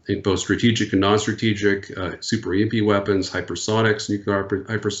 both strategic and non-strategic, super EMP weapons, hypersonics, nuclear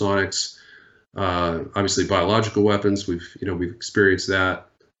hypersonics, obviously biological weapons. We've experienced that,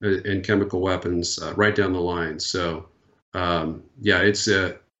 and chemical weapons right down the line. So it's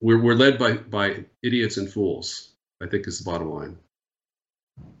we're led by idiots and fools, I think, is the bottom line.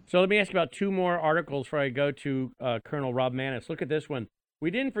 So let me ask you about two more articles before I go to Colonel Rob Maness. Look at this one. We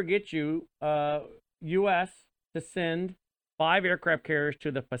didn't forget you, U.S. to send 5 aircraft carriers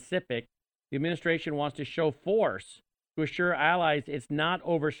to the Pacific. The administration wants to show force to assure allies it's not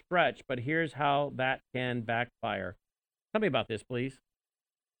overstretched, but here's how that can backfire. Tell me about this, please.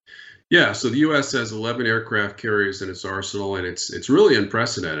 Yeah, so the U.S. has 11 aircraft carriers in its arsenal, and it's really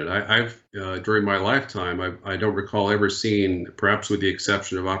unprecedented. I've during my lifetime, I don't recall ever seeing, perhaps with the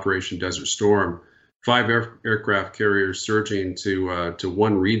exception of Operation Desert Storm, 5 aircraft carriers surging to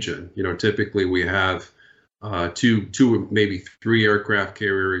one region. Typically we have two, maybe 3 aircraft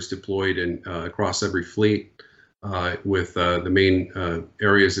carriers deployed across every fleet, with the main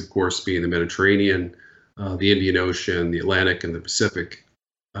areas, of course, being the Mediterranean, the Indian Ocean, the Atlantic, and the Pacific.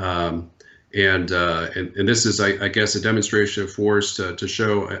 And this is, I guess, a demonstration of force to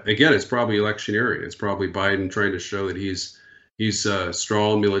show. Again, it's probably electioneering. It's probably Biden trying to show that he's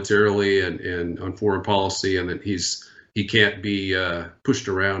strong militarily and on foreign policy, and that he can't be pushed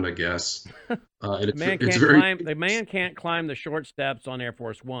around, I guess. The man can't climb the short steps on Air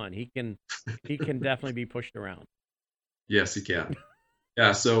Force One. He can definitely be pushed around. Yes, he can.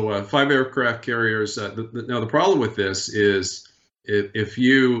 Yeah. So 5 aircraft carriers. Now the problem with this is, if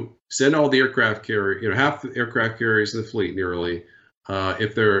you send all the aircraft carriers, half the aircraft carriers in the fleet nearly,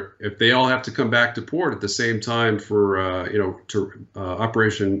 if they all have to come back to port at the same time for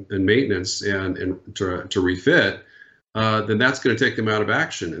operation and maintenance and to refit, then that's going to take them out of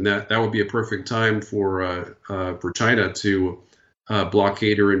action, and that would be a perfect time for China to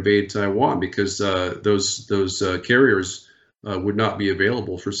blockade or invade Taiwan, because those carriers would not be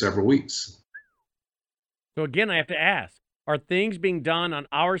available for several weeks. So again, I have to ask, are things being done on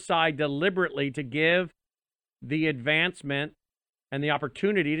our side deliberately to give the advancement and the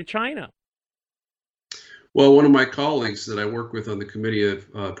opportunity to China? Well, one of my colleagues that I work with on the Committee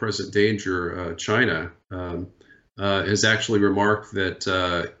of Present Danger, China, has actually remarked that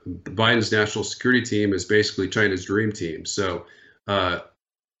Biden's national security team is basically China's dream team. So a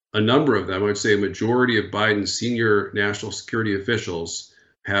number of them, I would say a majority of Biden's senior national security officials,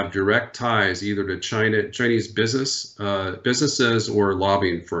 have direct ties either to Chinese businesses or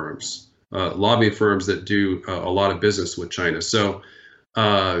lobbying firms that do a lot of business with China. So,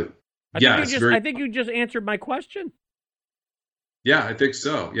 I think you just answered my question. Yeah, I think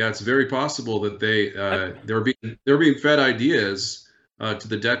so. Yeah, it's very possible that they're being fed ideas to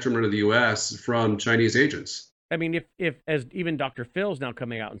the detriment of the U.S. from Chinese agents. I mean, if as even Dr. Phil's now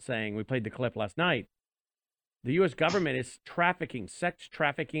coming out and saying, we played the clip last night, the U.S. government is trafficking, sex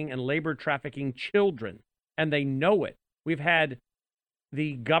trafficking and labor trafficking children, and they know it. We've had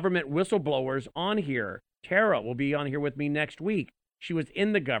the government whistleblowers on here. Tara will be on here with me next week. She was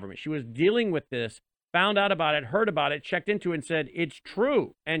in the government. She was dealing with this, found out about it, heard about it, checked into it, and said, it's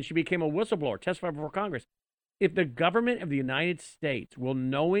true. And she became a whistleblower, testified before Congress. If the government of the United States will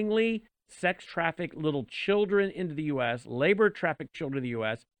knowingly sex traffic little children into the U.S., labor traffic children in the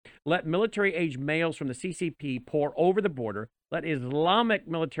U.S., let military-age males from the CCP pour over the border, let Islamic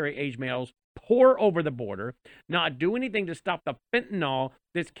military-age males pour over the border, not do anything to stop the fentanyl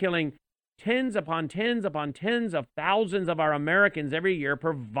that's killing tens upon tens upon tens of thousands of our Americans every year,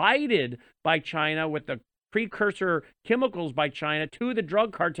 provided by China with the precursor chemicals by China to the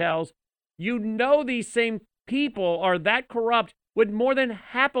drug cartels. These same people are that corrupt, would more than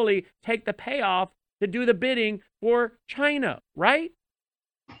happily take the payoff to do the bidding for China, right?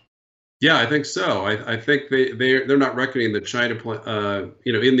 Yeah, I think so. I think they're not reckoning that China,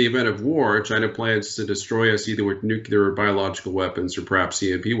 in the event of war, China plans to destroy us either with nuclear or biological weapons or perhaps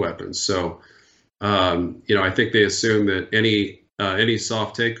EMP weapons. So, I think they assume that any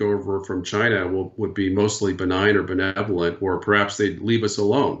soft takeover from China would be mostly benign or benevolent, or perhaps they'd leave us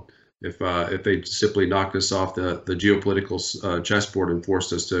alone if they simply knocked us off the geopolitical chessboard and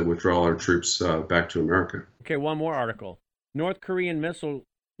forced us to withdraw our troops back to America. Okay, one more article. North Korean missile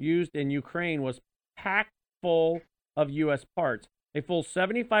used in Ukraine was packed full of U.S. parts. A full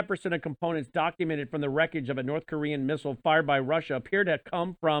 75% of components documented from the wreckage of a North Korean missile fired by Russia appear to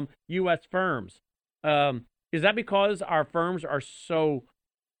come from U.S. firms. Is that because our firms are so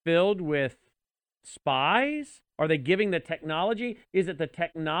filled with spies? Are they giving the technology? Is it the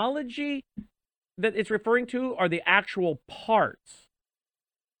technology that it's referring to, or the actual parts?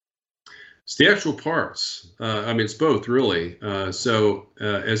 It's the actual parts. It's both, really. As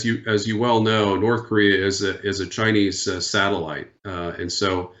you well know, North Korea is a Chinese satellite, and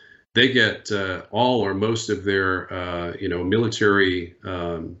so they get all or most of their military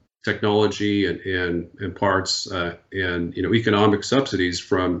technology and parts and economic subsidies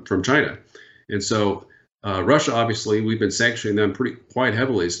from China. And so Russia, obviously, we've been sanctioning them quite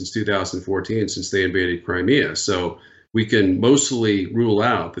heavily since 2014, since they invaded Crimea. So we can mostly rule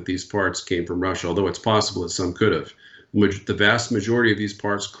out that these parts came from Russia, although it's possible that some could have. The vast majority of these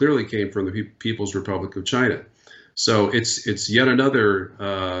parts clearly came from the People's Republic of China. So it's yet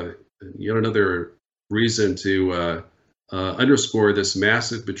another reason to underscore this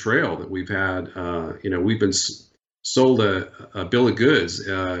massive betrayal that we've had. We've been sold a bill of goods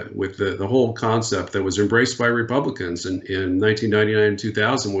with the whole concept that was embraced by Republicans in 1999 and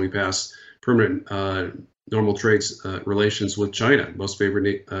 2000 when we passed permanent normal trade relations with China, most favored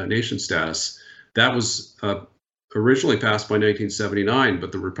nation status. That was originally passed by 1979,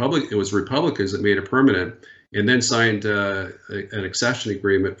 but it was Republicans that made it permanent and then signed an accession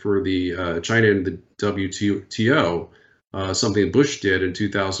agreement for the China and the WTO, something Bush did in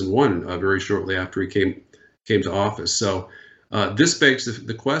 2001, very shortly after he came to office. So this begs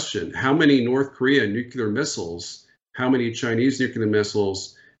the question: how many North Korean nuclear missiles, how many Chinese nuclear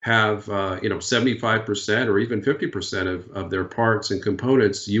missiles have 75% or even 50% of their parts and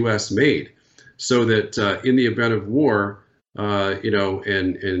components U.S. made, so that in the event of war,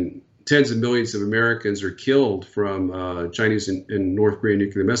 and tens of millions of Americans are killed from Chinese and North Korean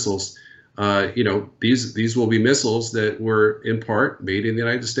nuclear missiles, these will be missiles that were in part made in the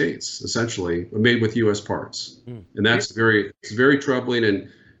United States, essentially made with U.S. parts, and that's it's very troubling. And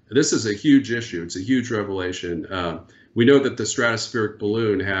this is a huge issue. It's a huge revelation. We know that the stratospheric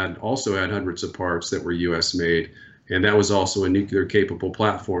balloon had hundreds of parts that were U.S. made, and that was also a nuclear-capable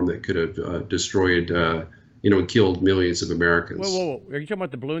platform that could have destroyed, and killed millions of Americans. Whoa! Are you talking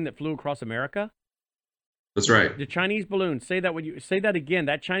about the balloon that flew across America? That's right. The Chinese balloon. Say that again.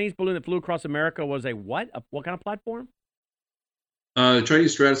 That Chinese balloon that flew across America was a what? What kind of platform? The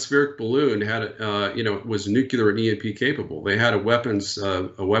Chinese stratospheric balloon had, was nuclear and EMP capable. They had a weapons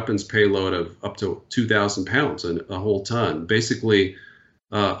payload of up to 2,000 pounds and a whole ton. Basically,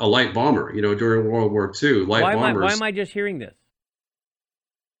 a light bomber. During World War II, bombers. Why am I just hearing this?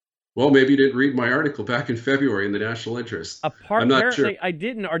 Well, maybe you didn't read my article back in February in the National Interest. I'm not sure. I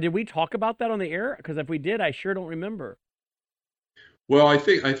didn't. Or did we talk about that on the air? Because if we did, I sure don't remember. Well, I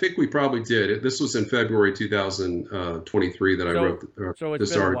think we probably did. This was in February 2023 that I wrote. So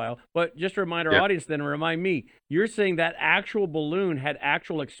it's been a while. But just to remind our audience, then, and remind me, you're saying that actual balloon had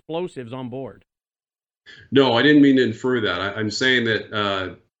actual explosives on board. No, I didn't mean to infer that. I'm saying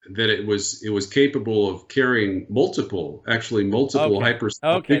that it was capable of carrying multiple hypersonic.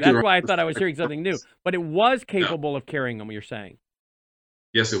 Okay, that's why I thought I was hearing something new. But it was capable of carrying them. You're saying?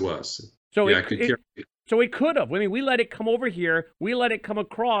 Yes, it was. So it could carry. So it could have. I mean, we let it come over here. We let it come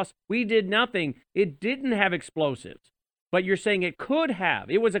across. We did nothing. It didn't have explosives. But you're saying it could have.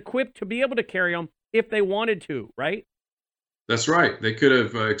 It was equipped to be able to carry them if they wanted to, right? That's right. They could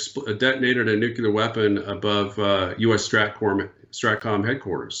have detonated a nuclear weapon above U.S. Stratcom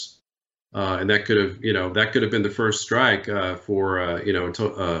headquarters, and that could have been the first strike for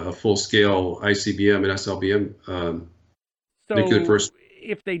a full-scale ICBM and SLBM nuclear first.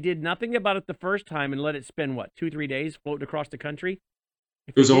 If they did nothing about it the first time and let it spend, 2-3 days floating across the country?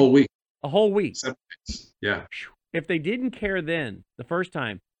 It was a whole week. A whole week. Yeah. If they didn't care then, the first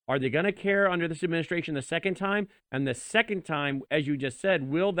time, are they going to care under this administration the second time? And the second time, as you just said,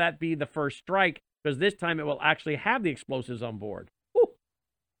 will that be the first strike? Because this time it will actually have the explosives on board. Whew.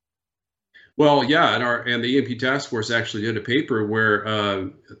 Well, yeah, and the EMP task force actually did a paper where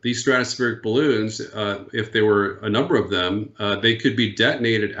these stratospheric balloons, if there were a number of them, they could be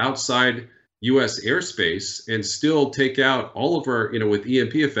detonated outside U.S. airspace and still take out all of our, with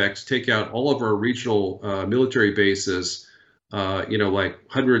EMP effects, take out all of our regional military bases, like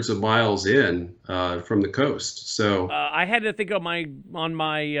hundreds of miles in from the coast. So I had to think of on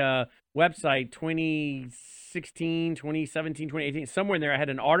my website 2016, 2017, 2018, somewhere in there I had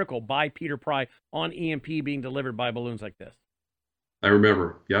an article by Peter Pry on EMP being delivered by balloons like this. I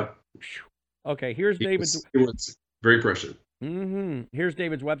remember. Yep. Okay, here's David's. It was very prescient. Here's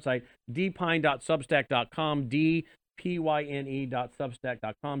David's website, dpine.substack.com,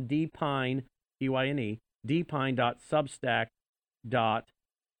 dpyne.substack.com, dpine, P-Y-N-E,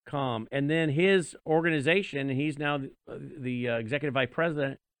 dpine.substack.com. And then his organization, and he's now the executive vice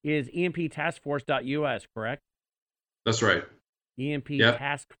president, is emptaskforce.us, correct? That's right.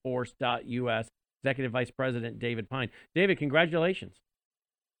 emptaskforce.us, executive vice president David Pine. David, congratulations.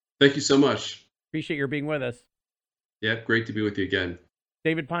 Thank you so much. Appreciate your being with us. Yeah, great to be with you again.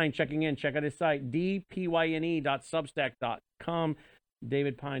 David Pine checking in. Check out his site, dpyne.substack.com,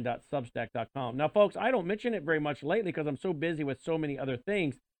 davidpine.substack.com. Now, folks, I don't mention it very much lately because I'm so busy with so many other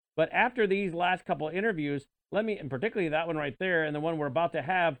things. But after these last couple of interviews, and particularly that one right there and the one we're about to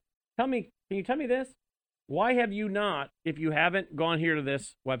have, can you tell me this? Why have you not, if you haven't gone here to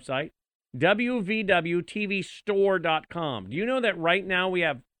this website, www.tvstore.com? Do you know that right now we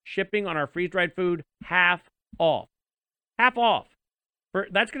have shipping on our freeze-dried food half off? Half off.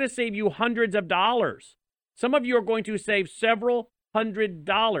 That's going to save you hundreds of dollars. Some of you are going to save several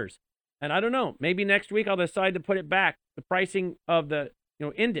 $100s. And I don't know, maybe next week I'll decide to put it back, the pricing of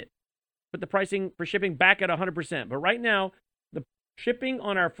end it. Put the pricing for shipping back at 100%. But right now, the shipping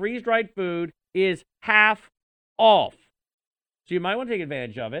on our freeze-dried food is half off. So you might want to take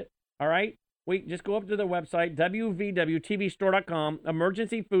advantage of it. All right? Just go up to the website, www.tvstore.com,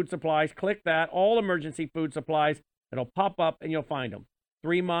 emergency food supplies. Click that, all emergency food supplies. It'll pop up and you'll find them.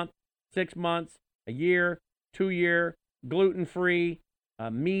 3 months, 6 months, a year, 2 year, gluten-free,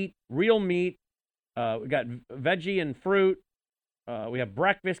 meat, real meat. We got veggie and fruit. We have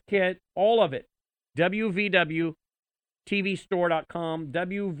breakfast kit, all of it. www.tvstore.com,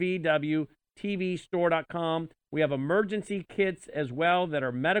 www.tvstore.com. We have emergency kits as well that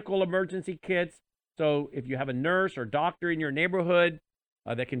are medical emergency kits. So if you have a nurse or doctor in your neighborhood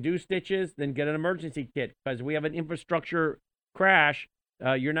that can do stitches, then get an emergency kit. Because we have an infrastructure crash,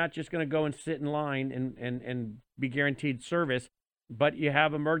 you're not just going to go and sit in line and be guaranteed service, but you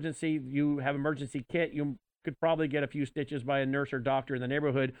have emergency kit. You could probably get a few stitches by a nurse or doctor in the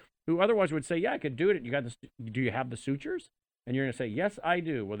neighborhood who otherwise would say, yeah, I could do it. Do you have the sutures? And you're going to say, yes, I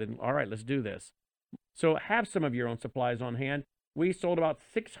do. Well, then, all right, let's do this. So have some of your own supplies on hand. We sold about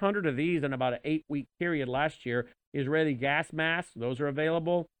 600 of these in about an 8-week period last year. Israeli gas masks, those are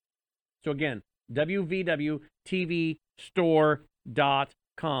available. So again,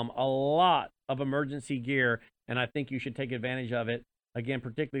 www.tvstore.com. A lot of emergency gear, and I think you should take advantage of it. Again,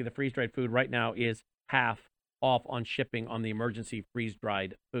 particularly the freeze-dried food right now is half off on shipping on the emergency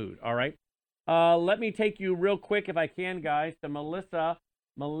freeze-dried food. All right. Let me take you real quick, if I can, guys, to Melissa,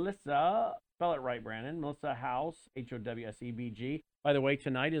 spell it right, Brannon. Melissa Howse, Howsebg. By the way,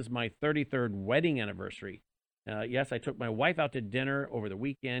 tonight is my 33rd wedding anniversary. Yes, I took my wife out to dinner over the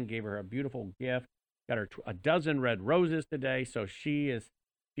weekend, gave her a beautiful gift, got her a dozen red roses today. So she's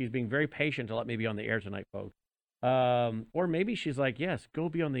being very patient to let me be on the air tonight, folks. Or maybe she's like, yes, go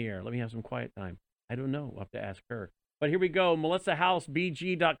be on the air. Let me have some quiet time. I don't know. We'll have to ask her. But here we go.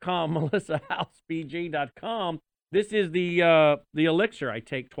 MelissaHousebg.com. MelissaHousebg.com. This is the elixir I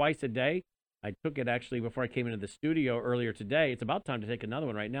take twice a day. I took it actually before I came into the studio earlier today. It's about time to take another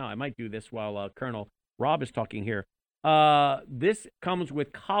one right now. I might do this while Colonel Rob is talking here. This comes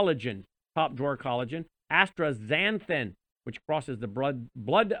with collagen, top drawer collagen, astaxanthin, which crosses the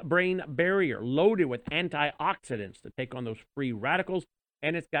blood-brain barrier, loaded with antioxidants to take on those free radicals.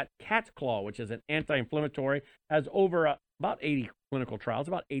 And it's got cat's claw, which is an anti-inflammatory, has over about 80 clinical trials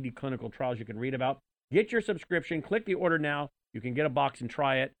you can read about. Get your subscription, click the order now. You can get a box and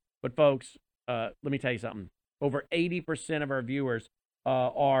try it. But folks, let me tell you something. Over 80% of our viewers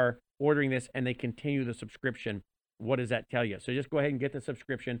are ordering this, and they continue the subscription. What does that tell you? So just go ahead and get the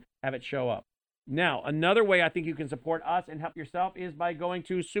subscription, have it show up. Now, another way I think you can support us and help yourself is by going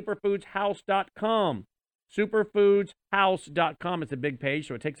to superfoodshouse.com. Superfoodshouse.com. It's a big page,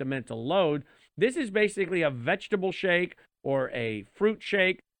 so it takes a minute to load. This is basically a vegetable shake or a fruit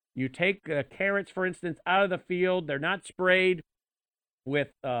shake. You take carrots, for instance, out of the field. They're not sprayed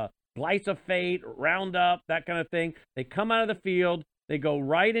with glyphosate, Roundup, that kind of thing. They come out of the field. They go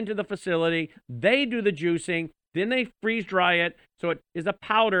right into the facility. They do the juicing. Then they freeze dry it. So it is a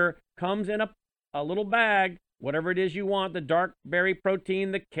powder, comes in a little bag, whatever it is you want, the dark berry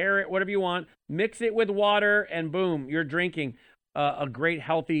protein, the carrot, whatever you want. Mix it with water, and boom, you're drinking a great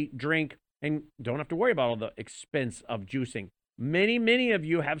healthy drink, and don't have to worry about all the expense of juicing. Many, many of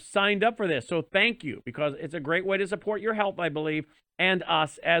you have signed up for this, so thank you, because it's a great way to support your health, I believe, and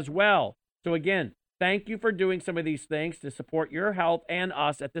us as well. So again, thank you for doing some of these things to support your health and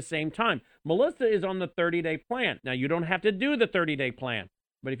us at the same time. Melissa is on the 30-day plan. Now, you don't have to do the 30-day plan,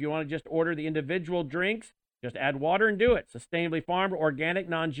 but if you want to just order the individual drinks, just add water and do it. Sustainably farmed, organic,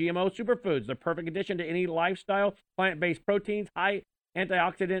 non-GMO superfoods. The perfect addition to any lifestyle. Plant-based proteins, high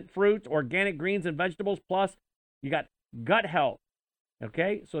antioxidant fruits, organic greens and vegetables. Plus, you got gut health.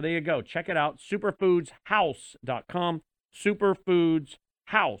 Okay, so there you go. Check it out. Superfoodshowse.com.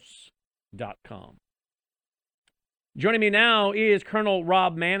 Superfoodshowse.com. Joining me now is Colonel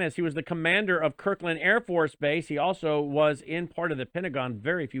Rob Maness. He was the commander of Kirkland Air Force Base. He also was in part of the Pentagon.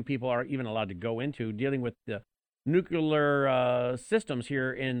 Very few people are even allowed to go into, dealing with the nuclear systems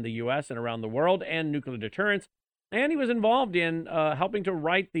here in the U.S. and around the world, and nuclear deterrence. And he was involved in helping to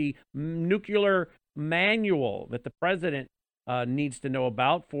write the nuclear manual that the president needs to know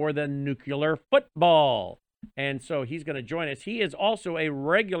about for the nuclear football. And so he's going to join us. He is also a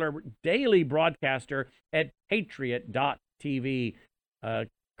regular daily broadcaster at patriot.tv.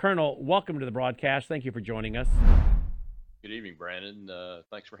 Colonel, welcome to the broadcast. Thank you for joining us. Good evening, Brandon.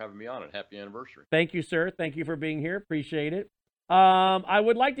 Thanks for having me on, and happy anniversary. Thank you, sir. Thank you for being here. Appreciate it. I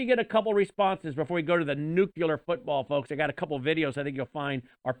would like to get a couple responses before we go to the nuclear football, folks. I got a couple videos I think you'll find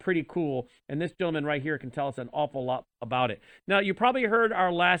are pretty cool, and this gentleman right here can tell us an awful lot about it. Now, you probably heard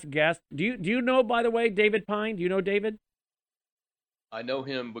our last guest. Do you know, by the way, David Pine? Do you know David? I know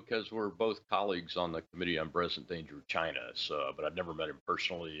him because we're both colleagues on the Committee on Present Danger of China, but I've never met him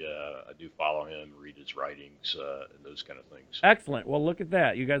personally. I do follow him, read his writings, and those kind of things. Excellent. Well, look at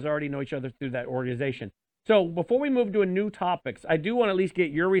that. You guys already know each other through that organization. So before we move to a new topics, I do want to at least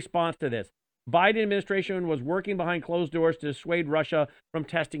get your response to this. Biden administration was working behind closed doors to dissuade Russia from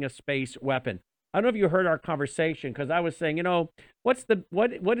testing a space weapon. I don't know if you heard our conversation, because I was saying,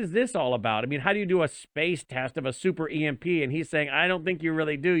 what is this all about? I mean, how do you do a space test of a super EMP? And he's saying, I don't think you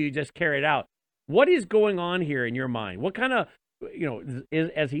really do. You just carry it out. What is going on here in your mind? What kind of,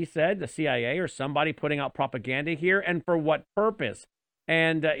 is, as he said, the CIA or somebody putting out propaganda here, and for what purpose?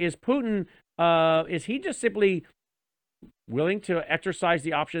 And is Putin, is he just simply willing to exercise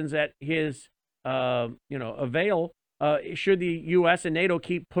the options at his, avail, should the U.S. and NATO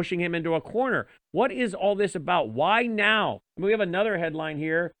keep pushing him into a corner? What is all this about? Why now? We have another headline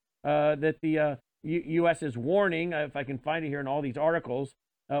here that the U.S. is warning, if I can find it here in all these articles.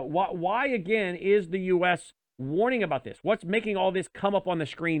 Why again is the U.S. warning about this? What's making all this come up on the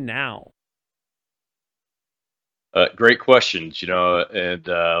screen now? Great questions, and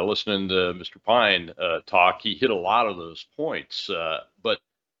listening to Mr. Pine talk, he hit a lot of those points. But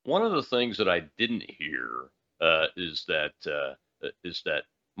one of the things that I didn't hear is that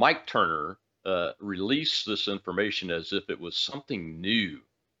Mike Turner released this information as if it was something new,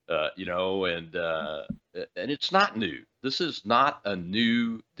 and it's not new. This is not a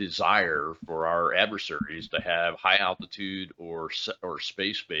new desire for our adversaries to have high altitude or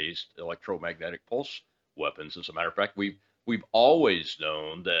space-based electromagnetic pulse weapons. As a matter of fact, we've always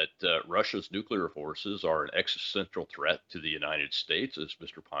known that Russia's nuclear forces are an existential threat to the United States, as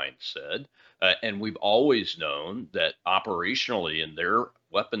Mr. Pine said, and we've always known that operationally in their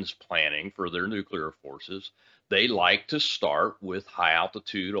weapons planning for their nuclear forces, they like to start with high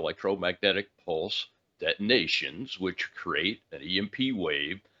altitude electromagnetic pulse detonations, which create an EMP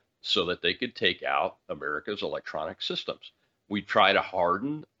wave so that they could take out America's electronic systems. We try to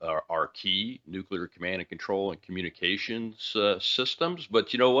harden our key nuclear command and control and communications systems.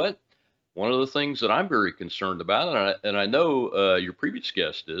 But you know what? One of the things that I'm very concerned about, and I know your previous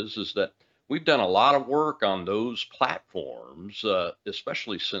guest is that we've done a lot of work on those platforms,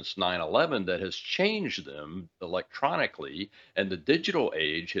 especially since 9/11, that has changed them electronically, and the digital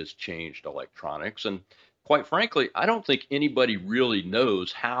age has changed electronics. And quite frankly, I don't think anybody really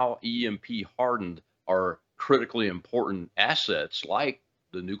knows how EMP hardened our critically important assets like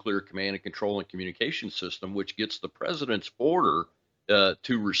the nuclear command and control and communication system, which gets the president's order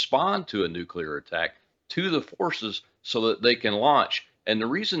to respond to a nuclear attack to the forces so that they can launch. And the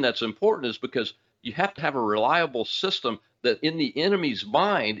reason that's important is because you have to have a reliable system that in the enemy's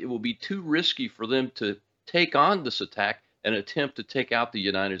mind, it will be too risky for them to take on this attack and attempt to take out the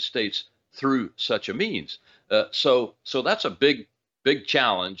United States through such a means. So that's a big big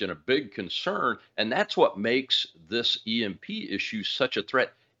challenge and a big concern. And that's what makes this EMP issue such a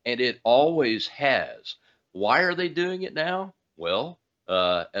threat. And it always has. Why are they doing it now? Well,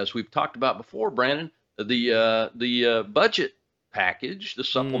 as we've talked about before, Brandon, the budget package, the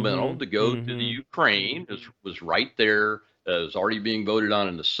supplemental to go to the Ukraine was right there. Is already being voted on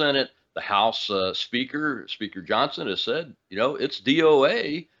in the Senate. The House Speaker Johnson has said, it's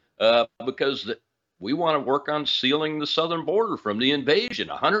DOA because we want to work on sealing the southern border from the invasion.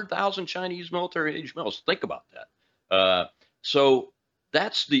 100,000 Chinese military-age males. Think about that. So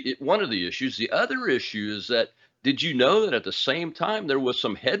that's one of the issues. The other issue is that did you know that at the same time there was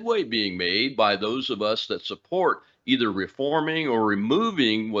some headway being made by those of us that support either reforming or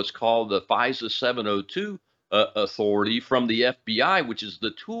removing what's called the FISA 702 authority from the FBI, which is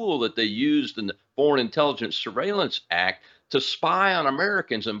the tool that they used in the Foreign Intelligence Surveillance Act to spy on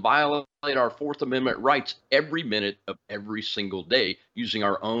Americans and violate our Fourth Amendment rights every minute of every single day using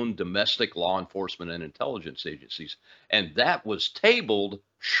our own domestic law enforcement and intelligence agencies. And that was tabled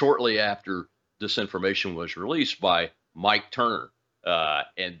shortly after this information was released by Mike Turner.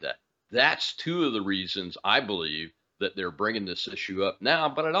 And that's two of the reasons I believe that they're bringing this issue up now.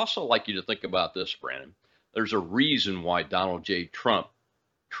 But I'd also like you to think about this, Brannon. There's a reason why Donald J. Trump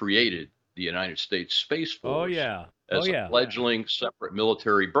created the United States Space Force as a fledgling separate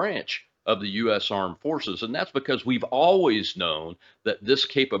military branch of the U.S. Armed Forces. And that's because we've always known that this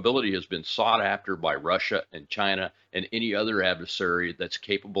capability has been sought after by Russia and China and any other adversary that's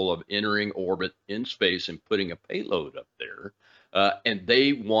capable of entering orbit in space and putting a payload up there. And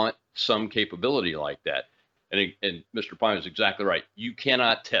they want some capability like that. And Mr. Pine is exactly right. You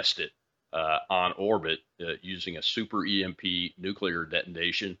cannot test it on orbit using a super EMP nuclear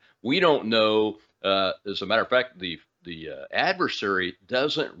detonation. We don't know. As a matter of fact, the adversary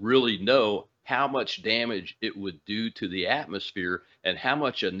doesn't really know how much damage it would do to the atmosphere and how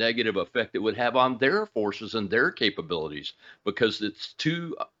much a negative effect it would have on their forces and their capabilities, because it's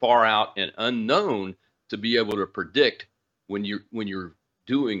too far out and unknown to be able to predict when you're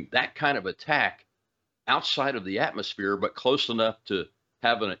doing that kind of attack outside of the atmosphere, but close enough to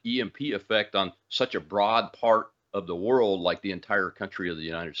have an EMP effect on such a broad part of the world, like the entire country of the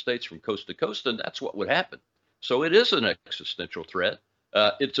United States from coast to coast. And that's what would happen. So it is an existential threat.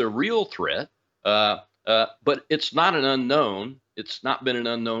 It's a real threat, but it's not an unknown. It's not been an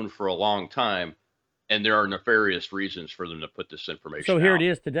unknown for a long time. And there are nefarious reasons for them to put this information So here out. it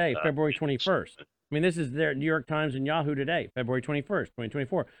is today, February 21st. I mean, this is their New York Times and Yahoo today, February 21st,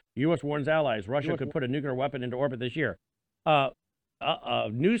 2024. U.S. warns allies Russia could put a nuclear weapon into orbit this year.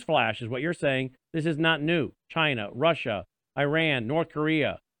 Newsflash is what you're saying. This is not new. China, Russia, Iran, North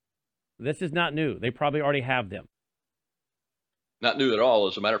Korea. This is not new. They probably already have them. Not new at all.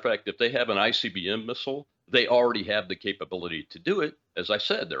 As a matter of fact, if they have an ICBM missile, they already have the capability to do it. As I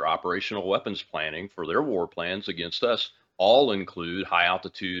said, their operational weapons planning for their war plans against us all include high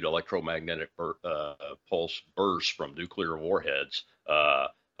altitude electromagnetic pulse bursts from nuclear warheads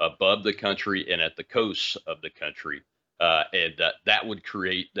above the country and at the coasts of the country. And that would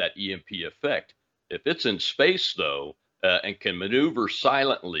create that EMP effect. If it's in space, though, and can maneuver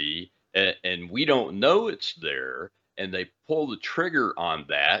silently, and we don't know it's there, and they pull the trigger on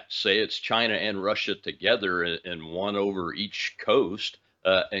that, say it's China and Russia together and one over each coast,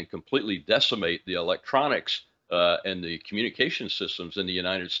 and completely decimate the electronics and the communication systems in the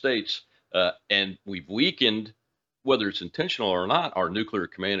United States, and we've weakened, whether it's intentional or not, our nuclear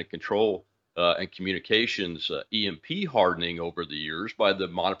command and control and communications EMP hardening over the years by the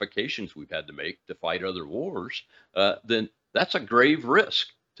modifications we've had to make to fight other wars, then that's a grave risk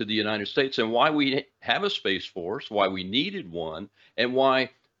to the United States, and why we have a Space Force, why we needed one, and why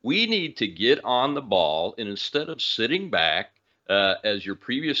we need to get on the ball. And instead of sitting back, as your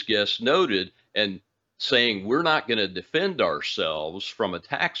previous guest noted, and saying we're not going to defend ourselves from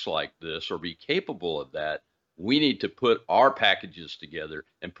attacks like this or be capable of that, we need to put our packages together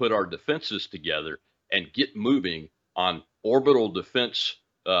and put our defenses together and get moving on orbital defense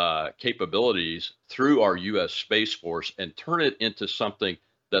capabilities through our U.S. Space Force and turn it into something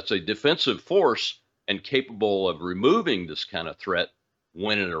that's a defensive force and capable of removing this kind of threat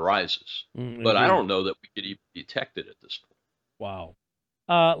when it arises. But I don't know that we could even detect it at this point. Wow.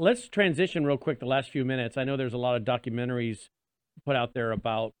 Let's transition real quick the last few minutes. I know there's a lot of documentaries put out there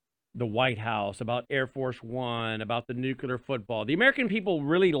about the White House, about Air Force One, about the nuclear football. The American people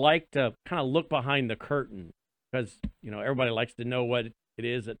really like to kind of look behind the curtain because, everybody likes to know what it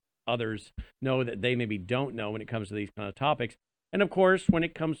is that others know that they maybe don't know when it comes to these kind of topics. And of course, when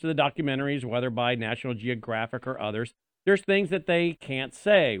it comes to the documentaries, whether by National Geographic or others, there's things that they can't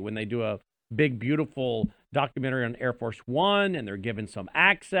say when they do a big, beautiful documentary on Air Force One, and they're given some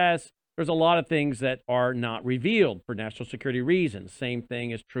access. There's a lot of things that are not revealed for national security reasons. Same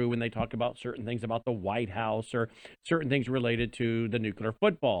thing is true when they talk about certain things about the White House or certain things related to the nuclear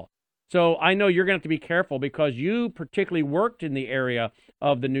football. So I know you're going to have to be careful because you particularly worked in the area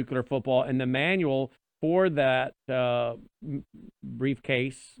of the nuclear football, and the manual for that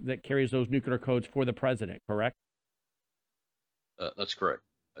briefcase that carries those nuclear codes for the president, correct? That's correct.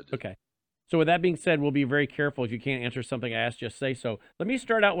 I did. Okay. So with that being said, we'll be very careful. If you can't answer something I asked, just say so. Let me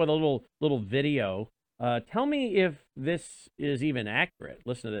start out with a little video. Tell me if this is even accurate.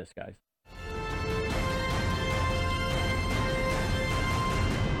 Listen to this, guys.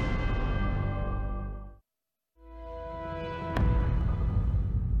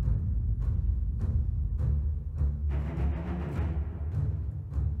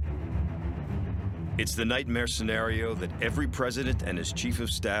 It's the nightmare scenario that every president and his chief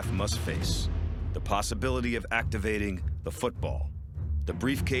of staff must face. The possibility of activating the football, the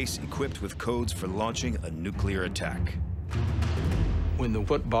briefcase equipped with codes for launching a nuclear attack. When the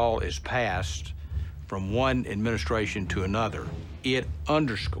football is passed from one administration to another, it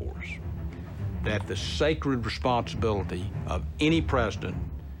underscores that the sacred responsibility of any president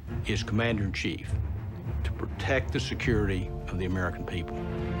is commander-in-chief to protect the security of the American people.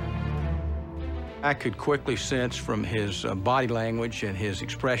 I could quickly sense from his body language and his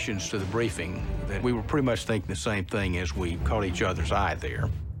expressions to the briefing that we were pretty much thinking the same thing as we caught each other's eye there.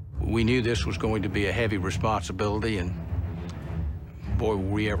 We knew this was going to be a heavy responsibility, and boy, were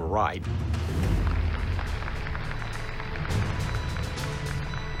we ever right.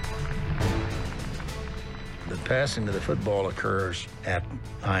 The passing of the football occurs at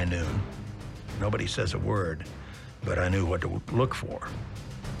high noon. Nobody says a word, but I knew what to look for.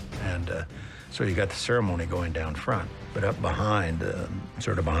 And so you got the ceremony going down front, but up behind,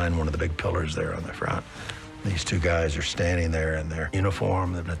 sort of behind one of the big pillars there on the front, these two guys are standing there in their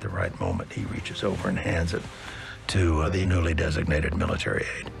uniform, and at the right moment, he reaches over and hands it to the newly designated military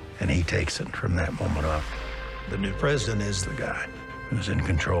aide, and he takes it from that moment on. The new president is the guy who's in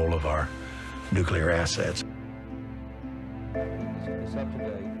control of our nuclear assets.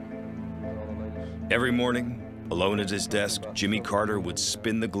 Every morning, alone at his desk, Jimmy Carter would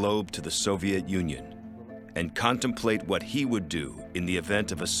spin the globe to the Soviet Union and contemplate what he would do in the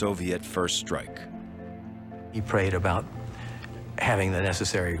event of a Soviet first strike. He prayed about having the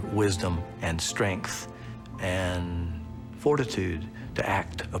necessary wisdom and strength and fortitude to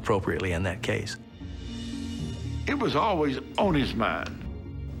act appropriately in that case. It was always on his mind,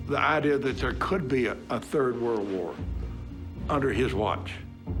 the idea that there could be a third world war under his watch.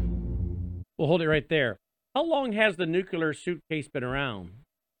 We'll hold it right there. How long has the nuclear suitcase been around?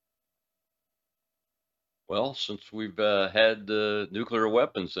 Well, since we've had nuclear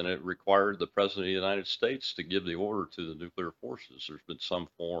weapons, and it required the President of the United States to give the order to the nuclear forces, there's been some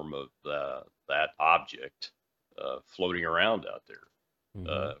form of that object floating around out there. Mm-hmm.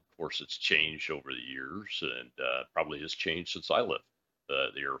 Of course, it's changed over the years, and probably has changed since I left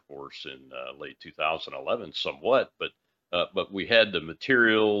the Air Force in late 2011 somewhat, but we had the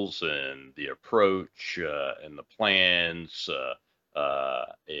materials and the approach and the plans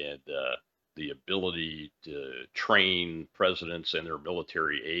and the ability to train presidents and their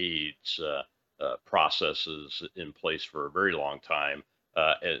military aides processes in place for a very long time.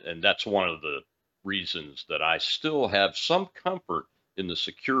 And that's one of the reasons that I still have some comfort in the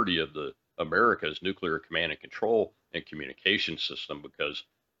security of the America's nuclear command and control and communication system, because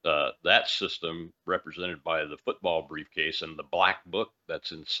that system, represented by the football briefcase and the black book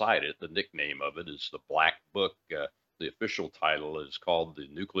that's inside it, the nickname of it is the Black Book. The official title is called the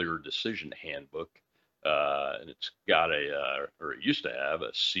Nuclear Decision Handbook. And it's got or it used to have,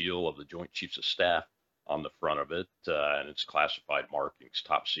 a seal of the Joint Chiefs of Staff on the front of it. And it's classified markings,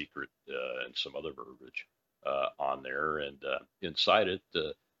 top secret, and some other verbiage on there. And inside it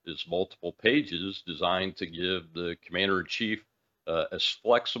is multiple pages designed to give the commander-in-chief as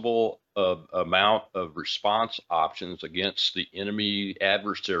flexible amount of response options against the enemy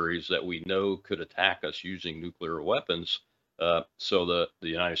adversaries that we know could attack us using nuclear weapons, so that the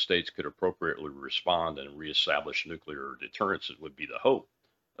United States could appropriately respond and reestablish nuclear deterrence. It would be the hope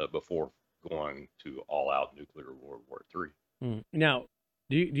before going to all-out nuclear World War III. Now,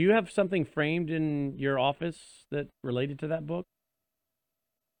 do you have something framed in your office that related to that book?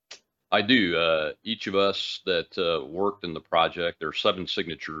 I do. Each of us that worked in the project, there are 7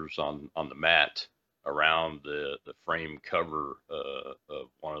 signatures on the mat around the frame cover of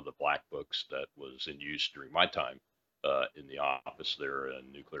one of the black books that was in use during my time in the office there in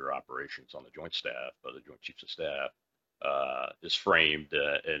nuclear operations on the Joint Staff, the Joint Chiefs of Staff. is framed,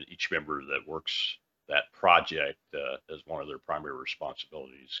 and each member that works that project as one of their primary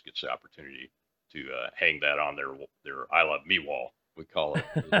responsibilities gets the opportunity to hang that on their "I Love Me" wall. We call it.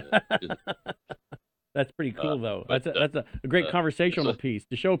 That's pretty cool, though. But That's a great conversational piece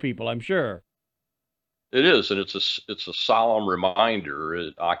to show people, I'm sure. It is, and it's a solemn reminder.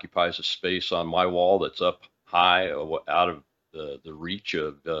 It occupies a space on my wall that's up high, out of the reach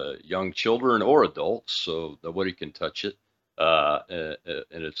of young children or adults, so nobody can touch it. And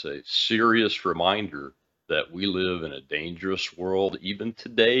it's a serious reminder that we live in a dangerous world, even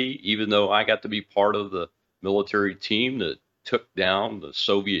today. Even though I got to be part of the military team that took down the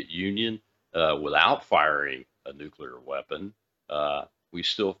Soviet Union without firing a nuclear weapon. We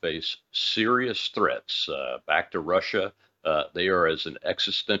still face serious threats. Back to Russia, they are as an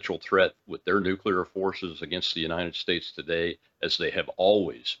existential threat with their nuclear forces against the United States today as they have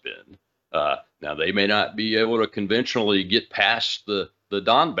always been. Now, they may not be able to conventionally get past the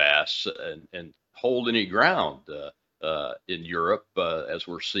Donbass and hold any ground in Europe, as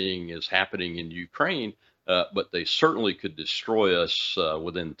we're seeing is happening in Ukraine, but they certainly could destroy us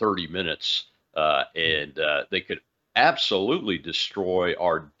within 30 minutes, and they could absolutely destroy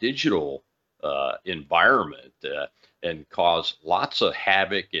our digital environment and cause lots of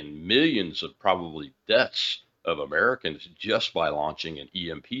havoc and millions of probably deaths of Americans just by launching an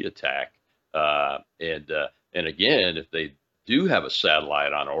EMP attack. And again, if they do have a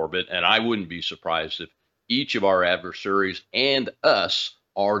satellite on orbit, and I wouldn't be surprised if each of our adversaries and us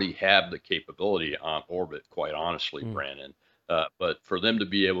already have the capability on orbit, quite honestly, Brannon. But for them to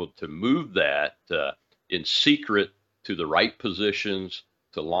be able to move that in secret to the right positions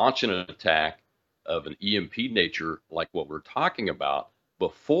to launch an attack of an EMP nature, like what we're talking about,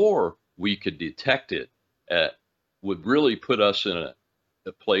 before we could detect it, would really put us in a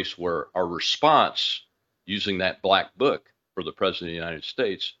place where our response using that black book for the President of the United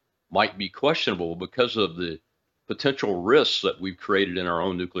States might be questionable because of the potential risks that we've created in our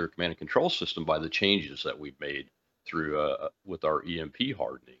own nuclear command and control system by the changes that we've made through with our EMP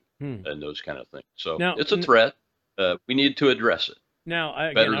hardening and those kind of things. So now, it's a threat. We need to address it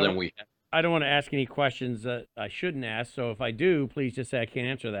better than we have. I don't want to ask any questions that I shouldn't ask. So if I do, please just say I can't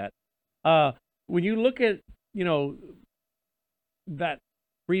answer that. When you look at, that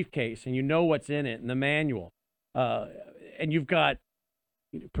briefcase and you know what's in it and the manual, and you've got,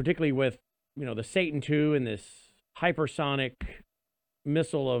 particularly with, the Satan II and this hypersonic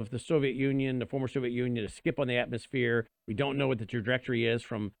missile of the Soviet Union, the former Soviet Union, to skip on the atmosphere. We don't know what the trajectory is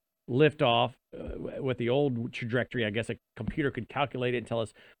from liftoff. With the old trajectory, I guess a computer could calculate it and tell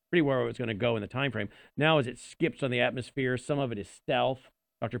us pretty where it was going to go in the time frame. Now, as it skips on the atmosphere, some of it is stealth.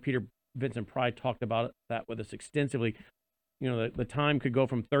 Dr. Peter Vincent Pry talked about that with us extensively. The time could go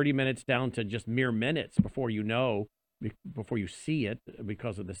from 30 minutes down to just mere minutes before you see it,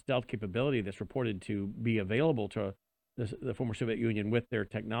 because of the stealth capability that's reported to be available to the former Soviet Union with their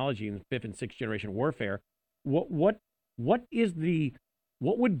technology in 5th and 6th generation warfare. What would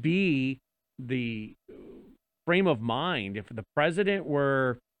be the frame of mind if the president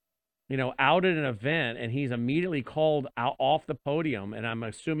were, out at an event and he's immediately called out off the podium? And I'm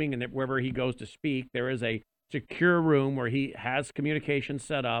assuming that wherever he goes to speak, there is a secure room where he has communication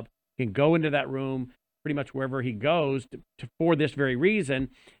set up, can go into that room pretty much wherever he goes for this very reason.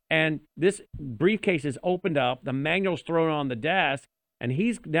 And this briefcase is opened up, the manual's thrown on the desk, and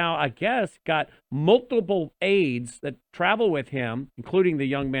he's now, I guess, got multiple aides that travel with him, including the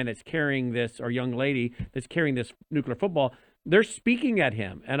young man that's carrying this, or young lady that's carrying this nuclear football. They're speaking at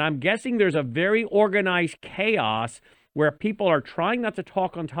him. And I'm guessing there's a very organized chaos where people are trying not to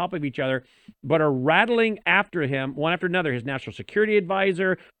talk on top of each other, but are rattling after him, one after another. His national security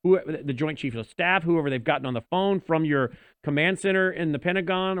advisor, the Joint Chiefs of Staff, whoever they've gotten on the phone from your command center in the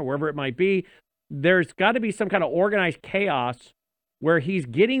Pentagon or wherever it might be. There's got to be some kind of organized chaos where he's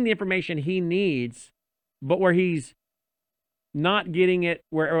getting the information he needs, but where he's not getting it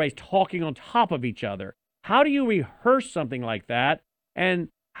where everybody's talking on top of each other. How do you rehearse something like that? And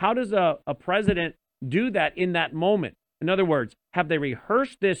how does a president do that in that moment? In other words, have they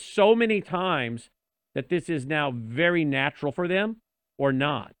rehearsed this so many times that this is now very natural for them, or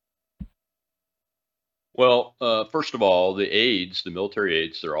not? Well, first of all, the aides, the military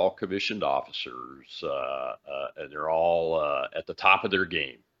aides, they're all commissioned officers, and they're all at the top of their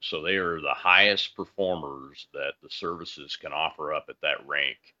game. So they are the highest performers that the services can offer up at that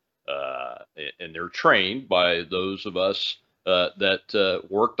rank. And they're trained by those of us that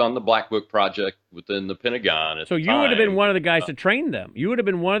worked on the Black Book project within the Pentagon at the time. So you would have been one of the guys to train them. You would have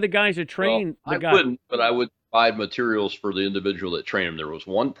been one of the guys to train the guy. I wouldn't, but I would provide materials for the individual that trained him. There was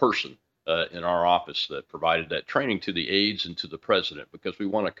one person in our office that provided that training to the aides and to the president, because we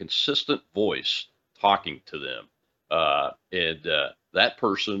want a consistent voice talking to them. And that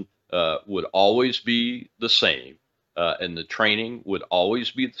person would always be the same, and the training would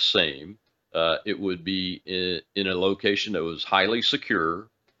always be the same. It would be in a location that was highly secure,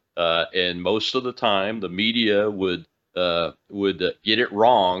 and most of the time the media would get it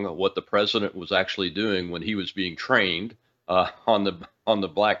wrong what the president was actually doing when he was being trained on the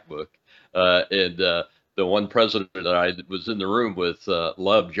black book. And the one president that I was in the room with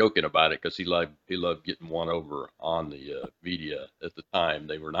loved joking about it, because he loved getting one over on the media at the time.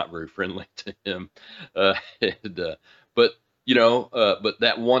 They were not very friendly to him, but but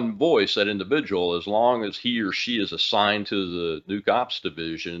that one voice, that individual, as long as he or she is assigned to the Nuke Ops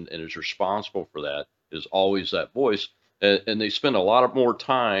division and is responsible for that, is always that voice. And they spend a lot more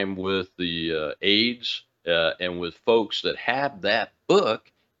time with the aides and with folks that have that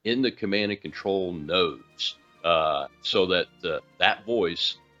book in the command and control nodes, so that that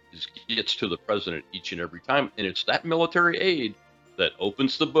voice gets to the president each and every time. And it's that military aide that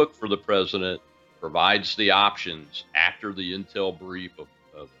opens the book for the president, provides the options after the intel brief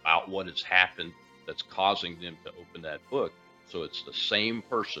about what has happened that's causing them to open that book. So it's the same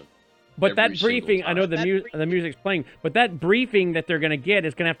person. But that briefing, I know the music's playing, but that briefing that they're going to get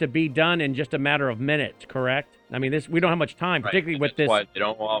is going to have to be done in just a matter of minutes, correct? I mean, we don't have much time, particularly with this.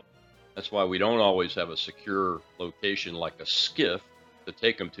 That's why we don't always have a secure location like a skiff to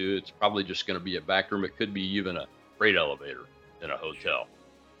take them to. It's probably just going to be a back room. It could be even a freight elevator in a hotel.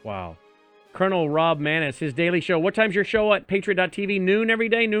 Wow. Colonel Rob Maness, his daily show. What time's your show at Patriot.tv? Noon every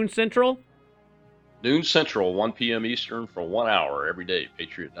day? Noon Central? Noon Central, 1 p.m. Eastern for 1 hour every day.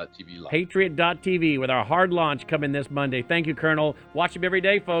 Patriot.tv live. Patriot.tv with our hard launch coming this Monday. Thank you, Colonel. Watch him every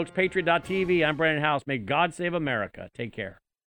day, folks. Patriot.tv. I'm Brannon Howse. May God save America. Take care.